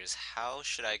visualizers. How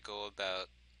should I go about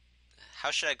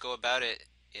it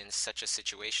in such a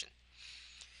situation?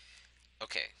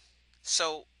 Okay,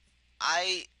 so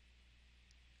I,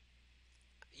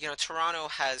 Toronto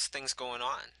has things going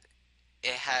on.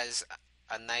 It has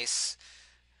a nice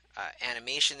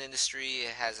animation industry.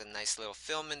 It has a nice little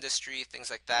film industry, things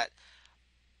like that.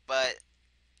 But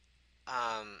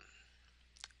um,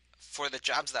 for the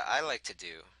jobs that I like to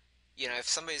do, if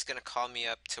somebody's going to call me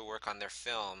up to work on their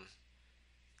film,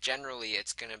 generally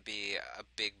it's going to be a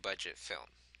big budget film.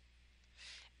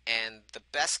 And the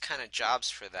best kind of jobs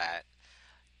for that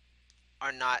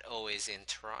are not always in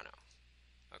Toronto.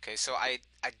 Okay, so I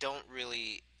don't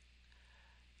really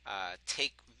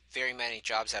take very many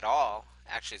jobs at all.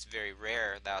 Actually, it's very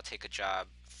rare that I'll take a job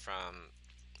from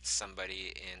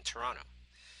somebody in Toronto.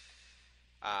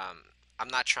 Um, I'm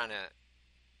not trying to,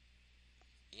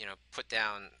 put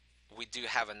down. We do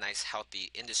have a nice, healthy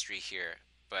industry here,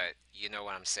 but you know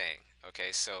what I'm saying.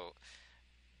 Okay, so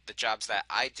the jobs that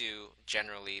I do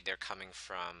generally they're coming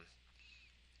from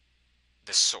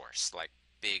the source, like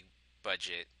big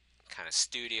budget kind of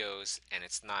studios, and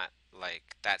it's not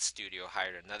like that studio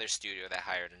hired another studio that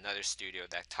hired another studio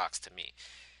that talks to me.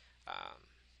 Um,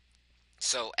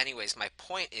 so, anyways, my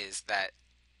point is that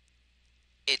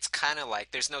it's kind of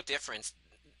like there's no difference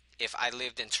if I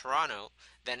lived in Toronto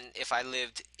than if I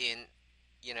lived in,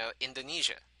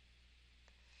 Indonesia,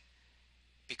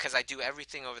 because I do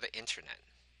everything over the internet.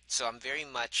 So I'm very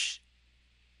much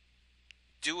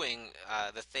doing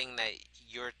the thing that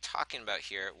you're talking about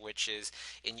here, which is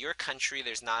in your country,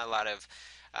 there's not a lot of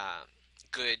um,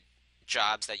 good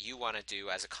jobs that you want to do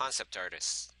as a concept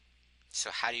artist. So,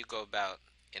 how do you go about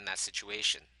in that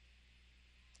situation?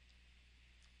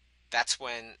 That's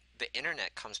when the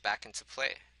internet comes back into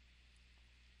play.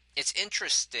 It's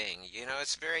interesting,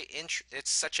 it's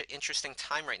such an interesting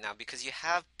time right now because you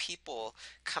have people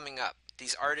coming up,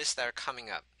 these artists that are coming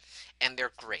up, and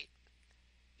they're great,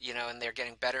 and they're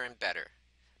getting better and better.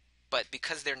 But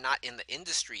because they're not in the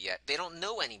industry yet, they don't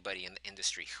know anybody in the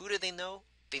industry. Who do they know?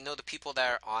 They know the people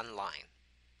that are online,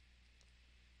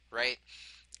 right?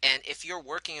 And if you're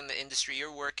working in the industry,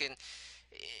 you're working,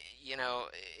 you know,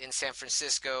 in San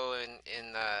Francisco and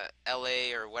in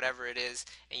LA or whatever it is,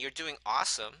 and you're doing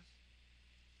awesome.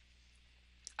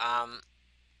 Um,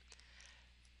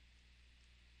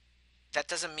 that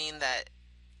doesn't mean that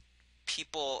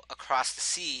people across the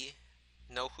sea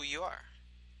know who you are.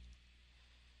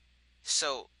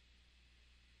 So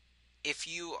if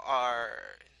you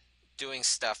are doing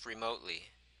stuff remotely,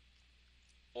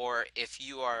 or if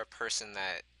you are a person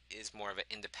that is more of an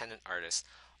independent artist,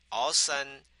 all of a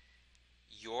sudden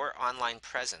your online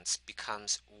presence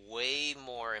becomes way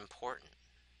more important.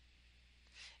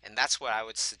 And that's what I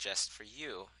would suggest for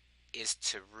you is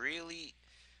to really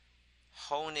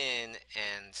hone in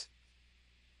and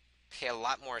pay a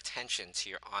lot more attention to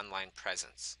your online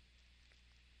presence.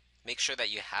 Make sure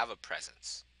that you have a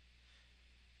presence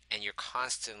and you're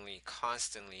constantly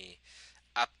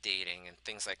updating and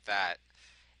things like that.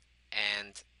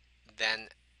 And then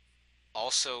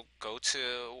also go to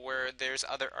where there's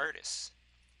other artists.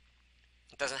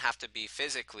 It doesn't have to be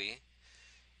physically,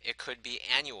 it could be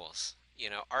annuals,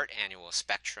 art annuals,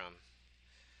 Spectrum,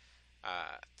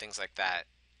 things like that,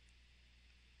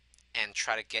 and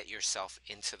try to get yourself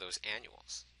into those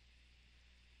annuals.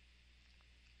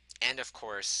 And of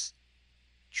course,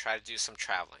 try to do some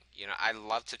traveling. I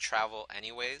love to travel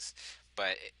anyways,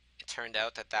 but it turned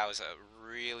out that that was a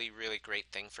really great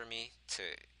thing for me to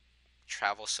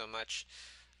travel so much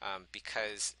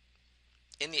because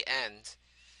in the end,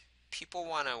 people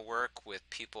want to work with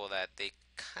people that they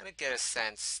kind of get a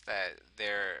sense that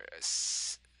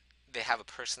they have a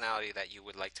personality that you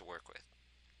would like to work with.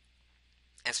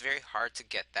 And it's very hard to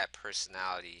get that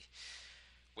personality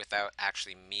without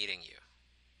actually meeting you,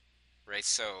 right?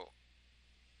 So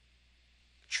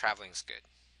traveling's good.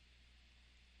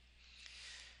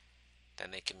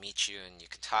 Then they can meet you and you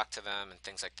can talk to them and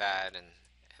things like that, and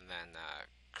then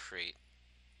create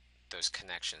those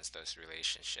connections, those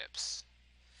relationships.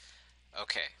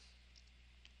 Okay,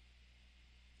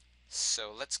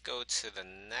 so let's go to the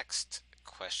next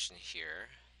question here,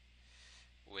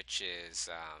 which is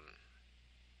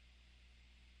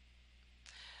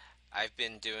I've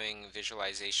been doing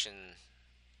visualization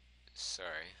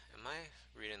Sorry, am I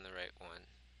reading the right one?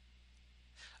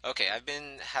 Okay, I've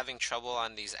been having trouble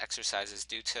on these exercises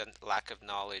due to lack of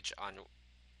knowledge on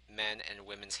men and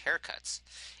women's haircuts.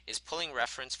 Is pulling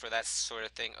reference for that sort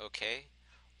of thing okay?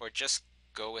 Or just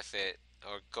go with it,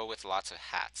 or go with lots of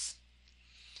hats?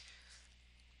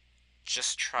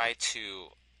 Just try to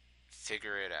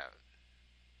figure it out.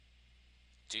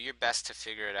 Do your best to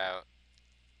figure it out,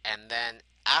 and then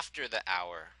after the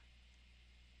hour,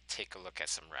 take a look at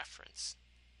some reference.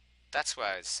 That's what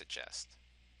I would suggest.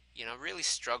 Really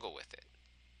struggle with it.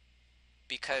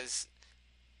 Because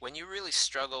when you really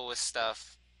struggle with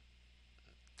stuff,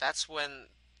 that's when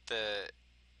the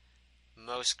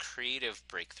most creative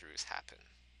breakthroughs happen.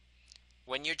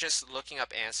 When you're just looking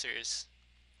up answers,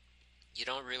 you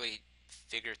don't really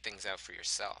figure things out for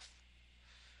yourself.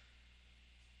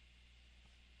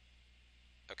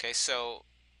 Okay, so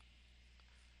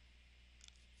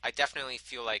I definitely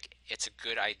feel like it's a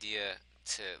good idea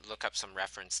to look up some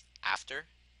reference after.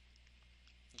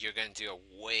 You're going to do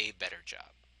a way better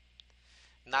job.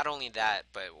 Not only that,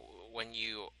 but when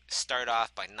you start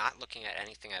off by not looking at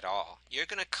anything at all, you're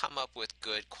going to come up with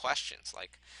good questions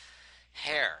like,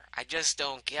 hair, I just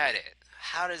don't get it.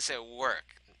 How does it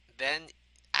work? Then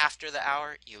after the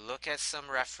hour, you look at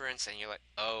some reference and you're like,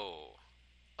 oh,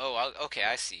 okay,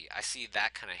 I see. I see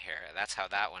that kind of hair. That's how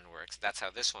that one works. That's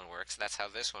how this one works. That's how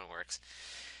this one works.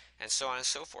 And so on and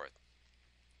so forth.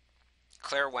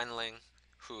 Claire Wendling,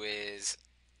 who is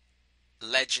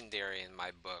legendary in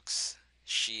my books,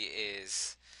 she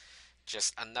is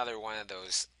just another one of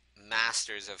those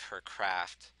masters of her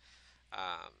craft.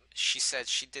 She said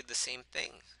she did the same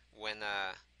thing when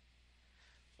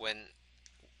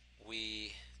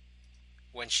we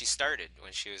when she started,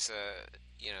 when she was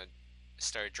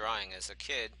started drawing as a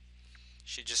kid.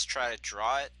 She just tried to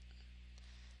draw it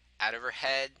out of her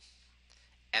head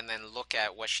and then look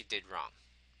at what she did wrong,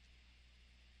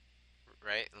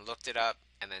 right? And looked it up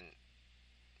and then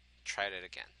tried it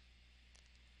again.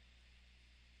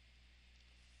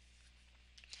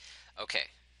 Okay,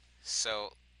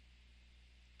 so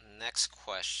next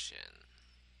question.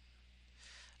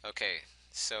 Okay,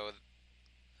 so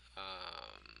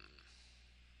um,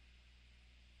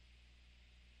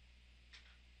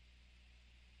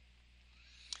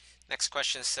 next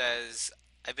question says,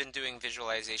 I've been doing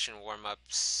visualization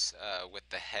warm-ups with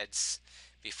the heads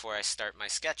before I start my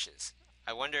sketches.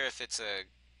 I wonder if it's a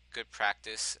good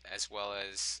practice as well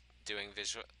as doing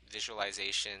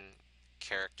visualization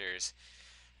characters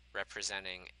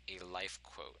representing a life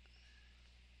quote.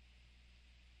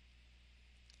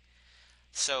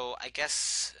 So I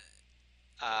guess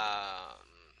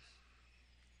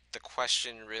the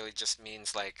question really just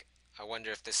means like, I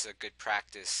wonder if this is a good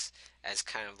practice as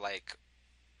kind of like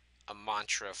a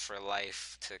mantra for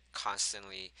life to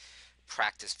constantly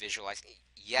practice visualizing.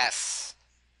 Yes,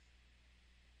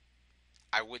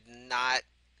 I would not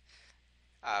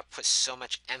put so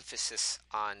much emphasis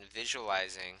on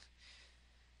visualizing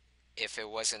if it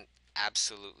wasn't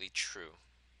absolutely true.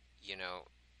 You know,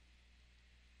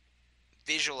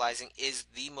 visualizing is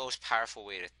the most powerful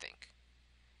way to think.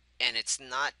 And it's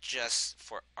not just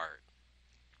for art.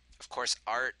 Of course,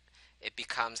 art, it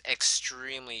becomes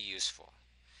extremely useful.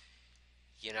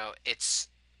 It's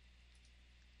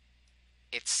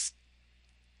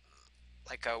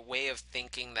like a way of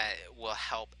thinking that will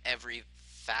help every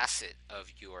facet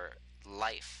of your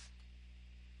life.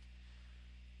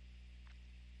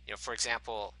 For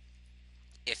example,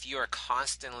 if you are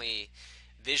constantly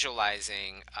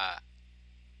visualizing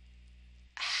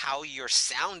how you're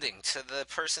sounding to the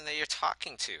person that you're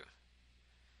talking to,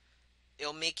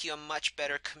 it'll make you a much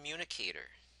better communicator.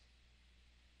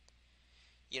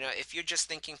 If you're just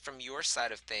thinking from your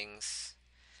side of things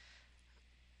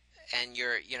and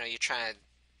you're trying to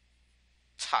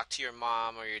talk to your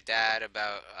mom or your dad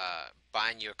about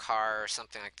buying you a car or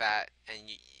something like that, and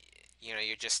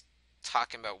you're just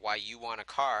talking about why you want a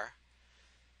car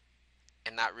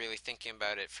and not really thinking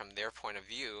about it from their point of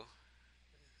view,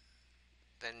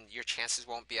 then your chances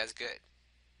won't be as good.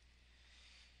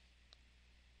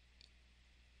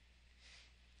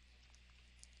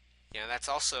 That's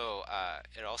also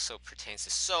it also pertains to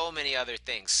so many other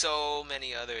things,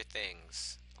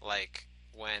 like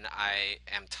when I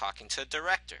am talking to a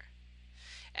director,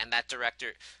 and that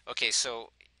director, okay,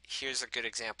 so here's a good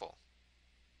example.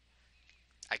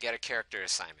 I get a character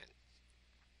assignment.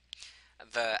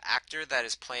 The actor that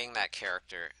is playing that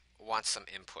character wants some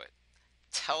input.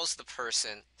 Tells the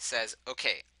person, says,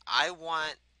 okay, I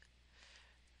want,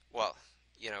 well,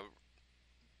 you know,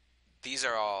 these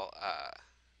are all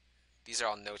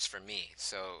notes for me.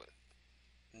 So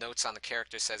notes on the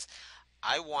character says,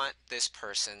 I want this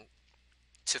person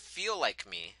to feel like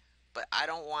me, but I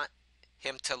don't want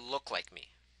him to look like me.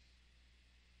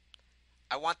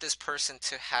 I want this person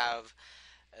to have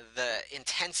the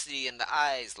intensity in the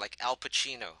eyes like Al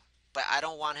Pacino, but I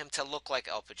don't want him to look like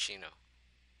Al Pacino.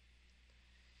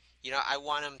 I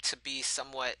want him to be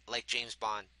somewhat like James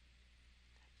Bond,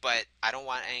 but I don't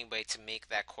want anybody to make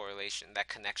that correlation, that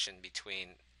connection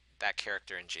between that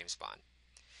character and James Bond.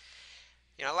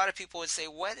 A lot of people would say,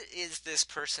 what is this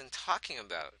person talking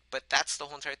about? But that's the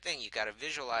whole entire thing. You got to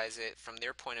visualize it from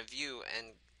their point of view and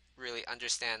really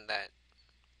understand that,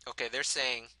 okay, they're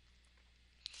saying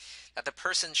that the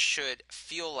person should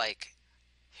feel like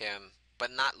him,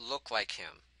 but not look like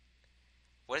him.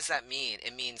 What does that mean?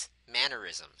 It means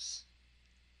mannerisms.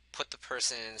 Put the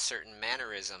person in certain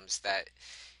mannerisms that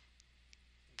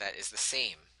is the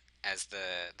same as the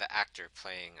actor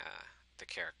playing the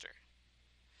character.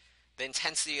 The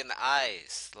intensity in the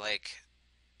eyes, like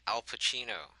Al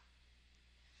Pacino.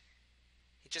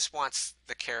 He just wants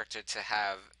the character to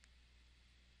have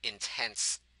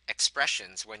intense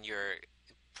expressions when you're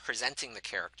presenting the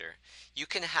character. You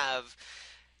can have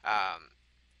um,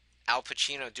 Al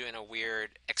Pacino doing a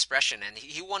weird expression, and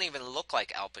he won't even look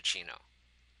like Al Pacino.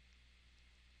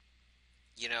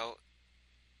 You know,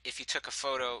 if you took a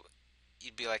photo,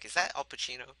 you'd be like, "Is that Al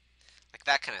Pacino?" Like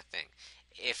that kind of thing.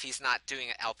 If he's not doing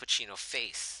an Al Pacino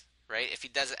face, right? If he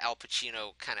does an Al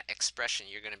Pacino kind of expression,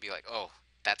 you're gonna be like, "Oh,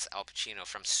 that's Al Pacino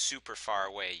from super far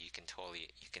away." You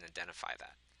can identify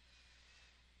that.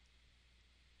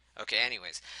 Okay,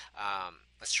 anyways,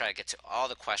 let's try to get to all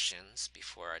the questions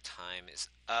before our time is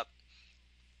up.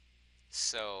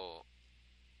 So,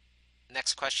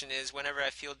 next question is, whenever I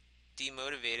feel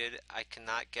demotivated, I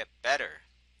cannot get better.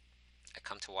 I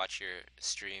come to watch your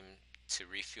stream to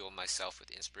refuel myself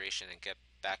with inspiration and get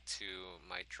back to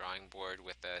my drawing board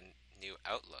with a new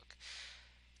outlook.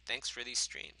 Thanks for these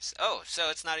streams. Oh, so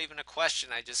it's not even a question.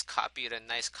 I just copied a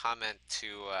nice comment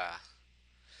to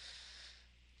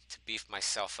beef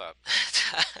myself up,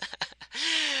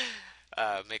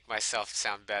 make myself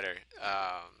sound better.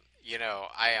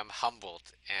 I am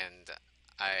humbled and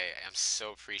I am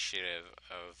so appreciative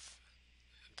of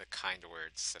the kind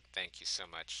words. So thank you so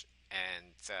much.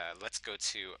 And let's go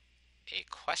to a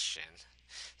question.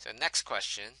 So, next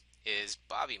question is,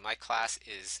 Bobby, my class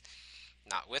is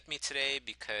not with me today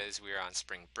because we are on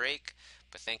spring break,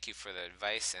 but thank you for the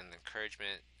advice and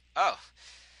encouragement. Oh,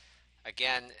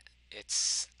 again,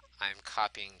 it's I'm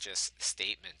copying just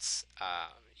statements.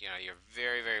 You're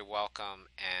very, very welcome,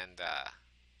 and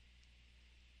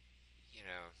you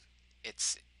know,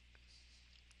 it's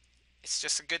it's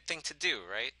just a good thing to do,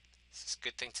 right? It's a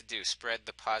good thing to do. Spread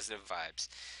the positive vibes.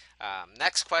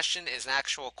 Next question is an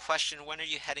actual question. When are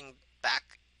you heading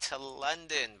back to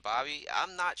London, Bobby?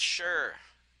 I'm not sure.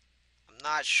 I'm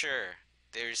not sure.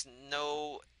 There's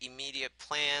no immediate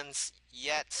plans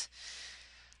yet.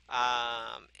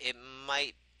 It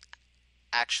might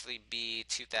actually be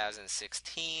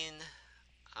 2016.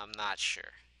 I'm not sure.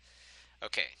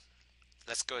 Okay,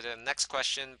 let's go to the next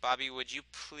question. Bobby, would you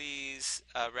please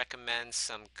recommend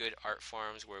some good art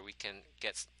forums where we can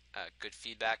get good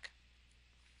feedback?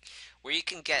 Where you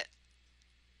can get,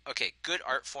 okay, good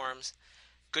art forums,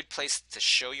 good place to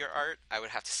show your art, I would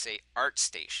have to say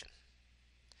ArtStation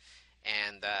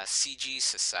and CG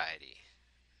Society.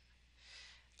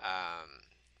 Um,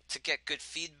 to get good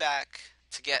feedback,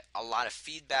 to get a lot of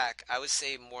feedback, I would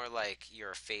say more like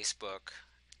your Facebook,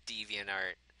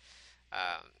 DeviantArt.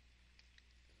 Um,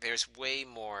 there's way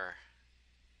more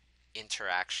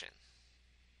interaction.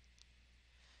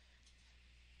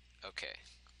 Okay.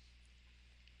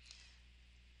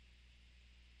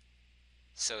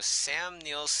 So Sam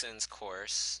Nielsen's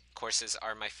courses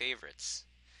are my favorites.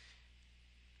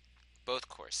 Both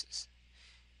courses.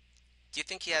 Do you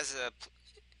think he has a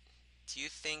do you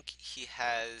think he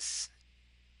has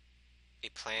a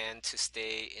plan to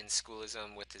stay in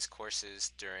schoolism with his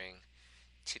courses during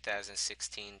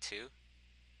 2016 too?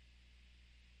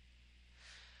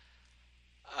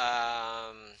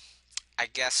 Um, I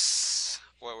guess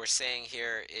what we're saying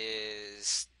here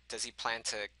is, does he plan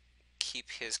to keep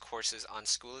his courses on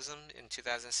schoolism in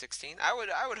 2016? I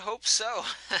would hope so.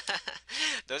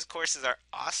 Those courses are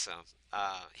awesome.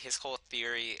 His whole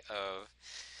theory of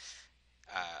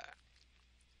uh,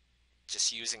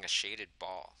 just using a shaded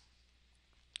ball,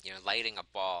 lighting a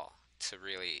ball to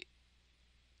really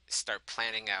start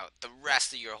planning out the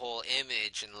rest of your whole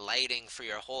image, and lighting for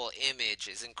your whole image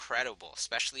is incredible,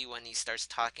 especially when he starts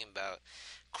talking about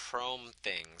chrome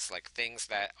things, like things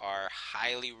that are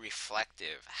highly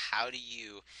reflective. How do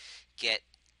you get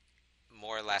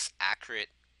more or less accurate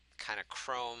kind of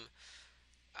chrome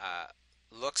uh,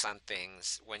 looks on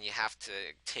things when you have to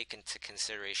take into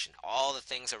consideration all the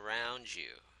things around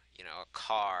you, a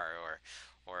car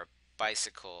or a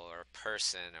bicycle or a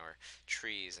person or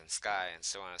trees and sky and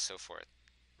so on and so forth.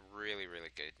 Really, really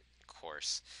good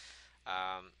course.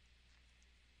 Um,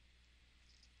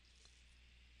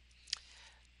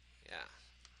 yeah,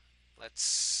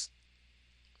 let's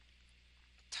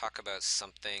talk about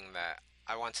something that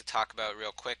I want to talk about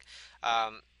real quick.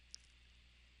 Um,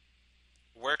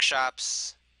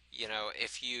 Workshops,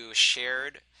 if you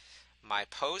shared my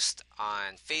post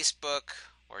on Facebook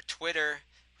or Twitter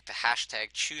with the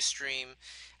hashtag ChewStream.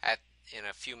 In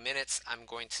a few minutes, I'm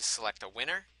going to select a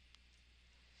winner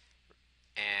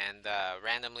and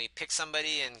randomly pick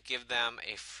somebody and give them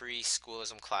a free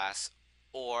schoolism class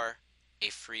or a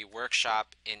free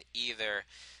workshop in either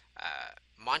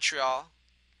Montreal,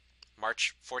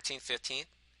 March 14th, 15th,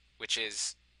 which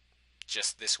is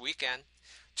just this weekend,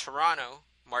 Toronto,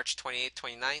 March 28th,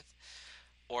 29th,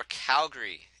 or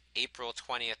Calgary, April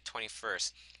 20th,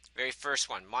 21st. Very first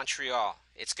one, Montreal.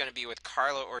 It's going to be with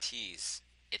Carla Ortiz.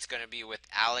 It's going to be with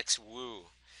Alex Wu,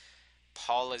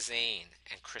 Paula Zane,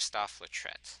 and Christophe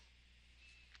Lautrette.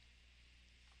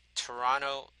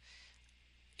 Toronto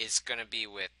is going to be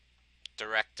with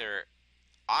director,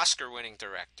 Oscar winning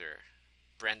director,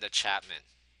 Brenda Chapman,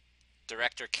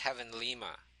 director Kevin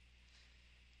Lima,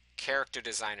 character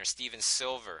designer Steven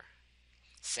Silver,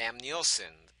 Sam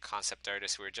Nielsen, the concept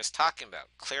artist we were just talking about,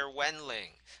 Claire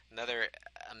Wendling, another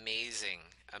amazing,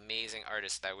 amazing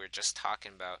artist that we were just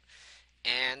talking about,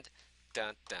 and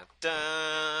dun dun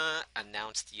dun,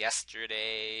 announced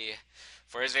yesterday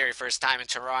for his very first time in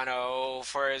Toronto,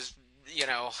 for his,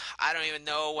 I don't even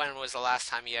know when was the last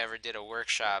time he ever did a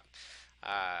workshop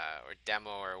or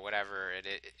demo or whatever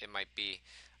it might be.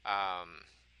 Um,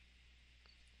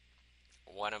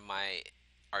 One of my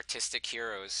artistic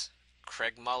heroes,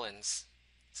 Craig Mullins,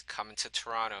 is coming to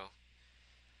Toronto.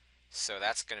 So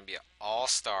that's going to be an all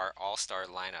star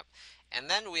lineup. And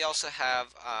then we also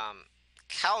have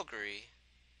Calgary,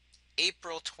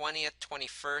 April 20th,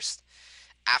 21st,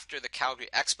 after the Calgary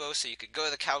Expo. So you could go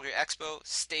to the Calgary Expo,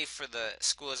 stay for the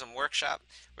Schoolism Workshop.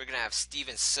 We're going to have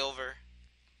Steven Silver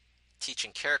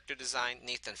teaching character design,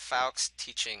 Nathan Fowkes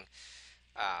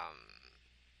um,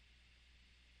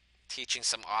 teaching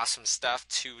some awesome stuff,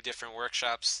 two different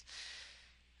workshops.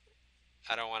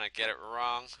 I don't want to get it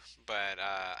wrong, but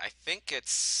I think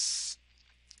it's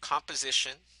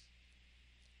composition,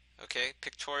 okay,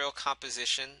 pictorial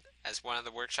composition as one of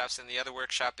the workshops, and the other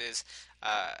workshop is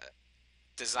uh,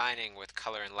 designing with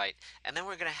color and light. And then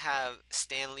we're going to have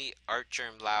Stanley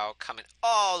Artgerm Lau coming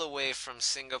all the way from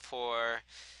Singapore.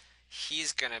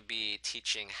 He's going to be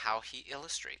teaching how he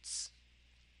illustrates.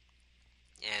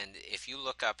 And if you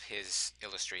look up his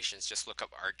illustrations, just look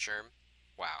up Artgerm.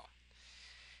 Wow.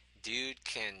 Dude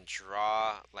can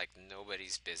draw like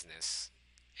nobody's business.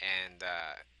 And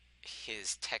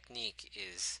his technique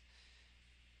is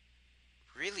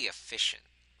really efficient,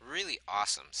 really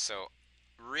awesome. So,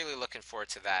 really looking forward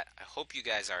to that. I hope you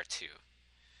guys are too.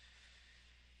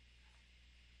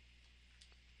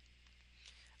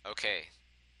 Okay,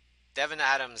 Devin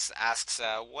Adams asks,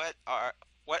 what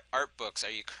art books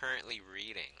are you currently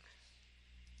reading?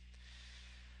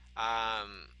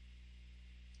 Um,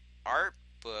 Art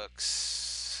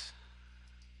books.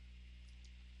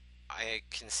 I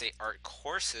can say art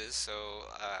courses. So,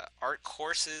 art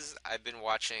courses. I've been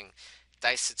watching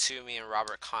Dai Satsumi and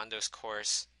Robert Kondo's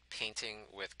course, Painting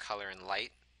with Color and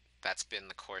Light. That's been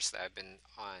the course that I've been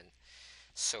on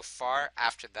so far.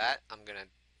 After that, I'm gonna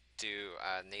do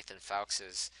Nathan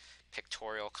Fowkes's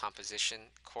pictorial composition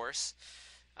course.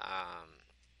 Um,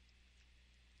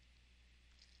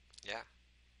 yeah.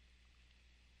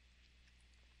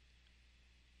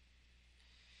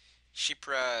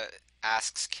 Shipra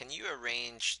asks, can you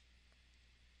arrange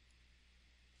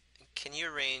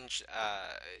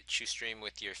Chew Stream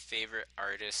with your favorite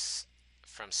artists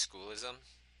from schoolism?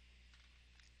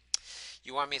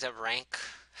 You want me to rank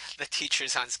the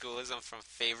teachers on schoolism from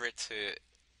favorite to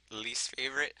least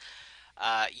favorite?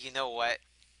 You know what?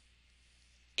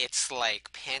 It's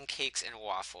like pancakes and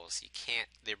waffles. You can't,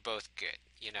 they're both good.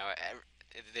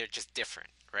 They're just different,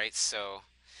 right? So,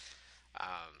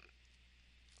 um,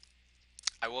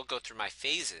 I will go through my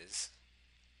phases.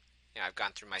 I've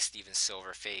gone through my Steven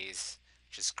Silver phase,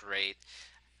 which is great.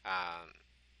 Um,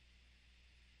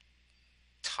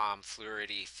 Tom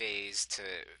Fluharty phase to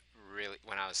really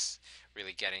when I was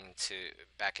really getting to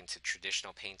back into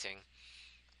traditional painting,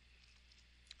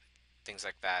 things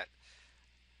like that.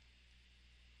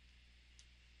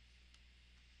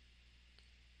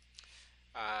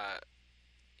 Uh,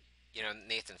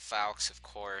 Nathan Fowkes, of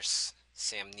course.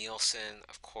 Sam Nielsen,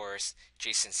 of course,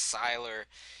 Jason Seiler.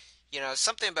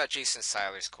 Something about Jason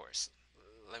Seiler's course.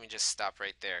 Let me just stop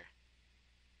right there.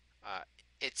 Uh,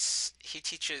 it's he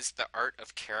teaches the art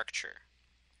of caricature,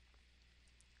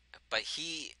 but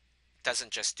he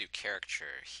doesn't just do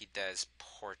caricature. He does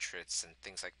portraits and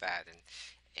things like that,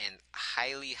 and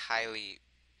highly, highly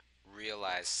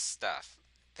realized stuff,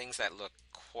 things that look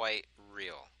quite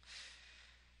real.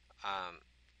 Um,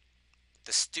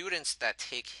 the students that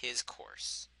take his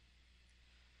course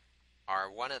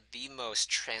are one of the most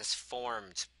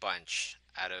transformed bunch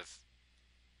out of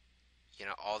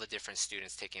all the different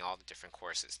students taking all the different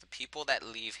courses. The people that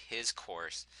leave his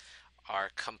course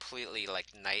are completely like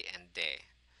night and day,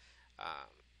 um,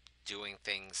 doing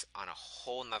things on a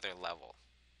whole nother level.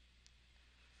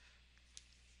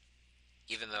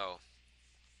 Even though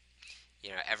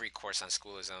every course on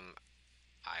schoolism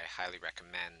I highly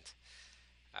recommend.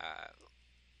 Uh,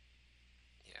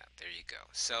 yeah, there you go.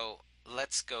 So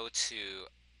let's go to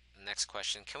the next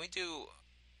question. Can we do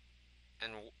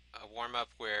an, a warm up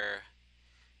where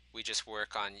we just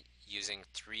work on using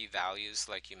three values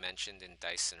like you mentioned in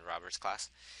Dyson Roberts' class?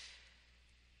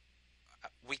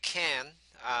 We can.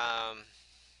 Um,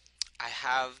 I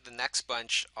have the next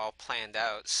bunch all planned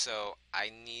out, so I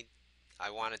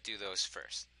want to do those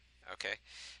first. Okay.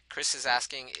 Chris is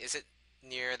asking, is it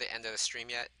near the end of the stream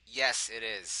yet? Yes, it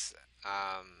is.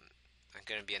 I'm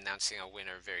going to be announcing a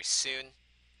winner very soon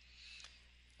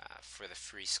for the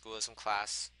free schoolism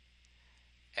class.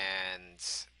 And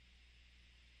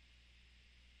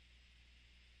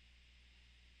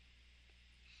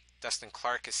Dustin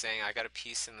Clark is saying, I got a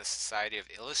piece in the Society of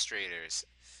Illustrators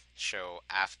show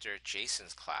after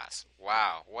Jason's class.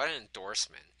 Wow, what an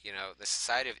endorsement. The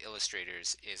Society of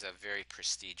Illustrators is a very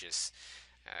prestigious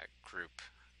group,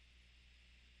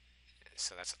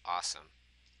 so that's awesome.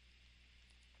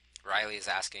 Riley is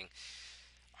asking,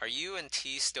 are you and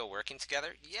T still working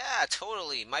together? Yeah,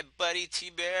 totally. My buddy T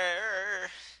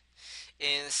Bear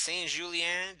in Saint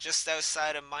Julien, just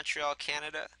outside of Montreal,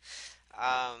 Canada.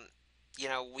 Um,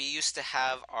 we used to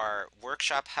have our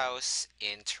workshop house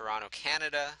in Toronto,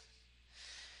 Canada.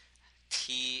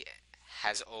 T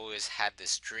has always had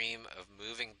this dream of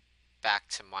moving back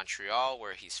to Montreal,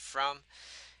 where he's from.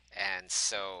 And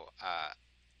so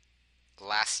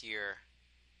last year,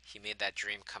 he made that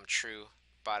dream come true.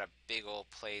 Bought a big old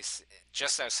place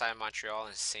just outside Montreal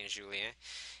in Saint Julien.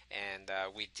 And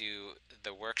we do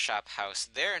the workshop house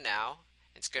there now.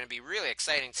 It's going to be really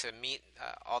exciting to meet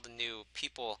all the new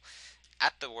people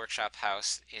at the workshop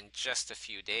house in just a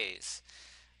few days.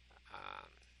 Um,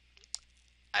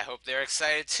 I hope they're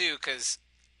excited too, because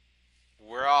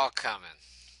we're all coming.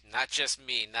 Not just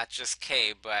me, not just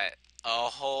Kay, but a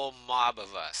whole mob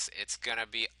of us. It's going to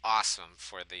be awesome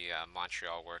for the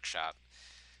Montreal workshop.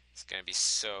 It's going to be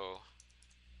so,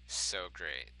 so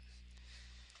great.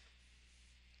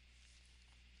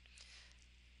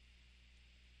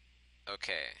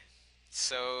 Okay,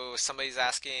 so somebody's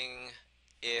asking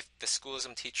if the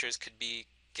schoolism teachers could be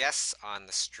guests on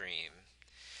the stream.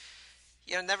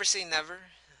 Never say never.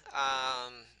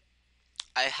 I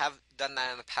have done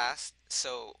that in the past,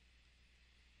 so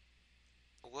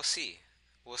we'll see.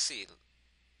 We'll see.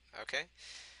 Okay.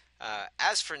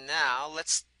 As for now,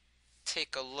 let's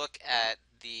take a look at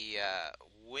the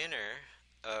winner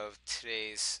of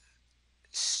today's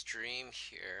stream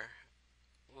here.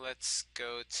 Let's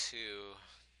go to.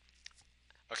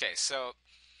 Okay, so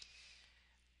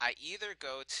I either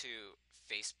go to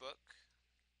Facebook,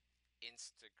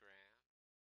 Instagram,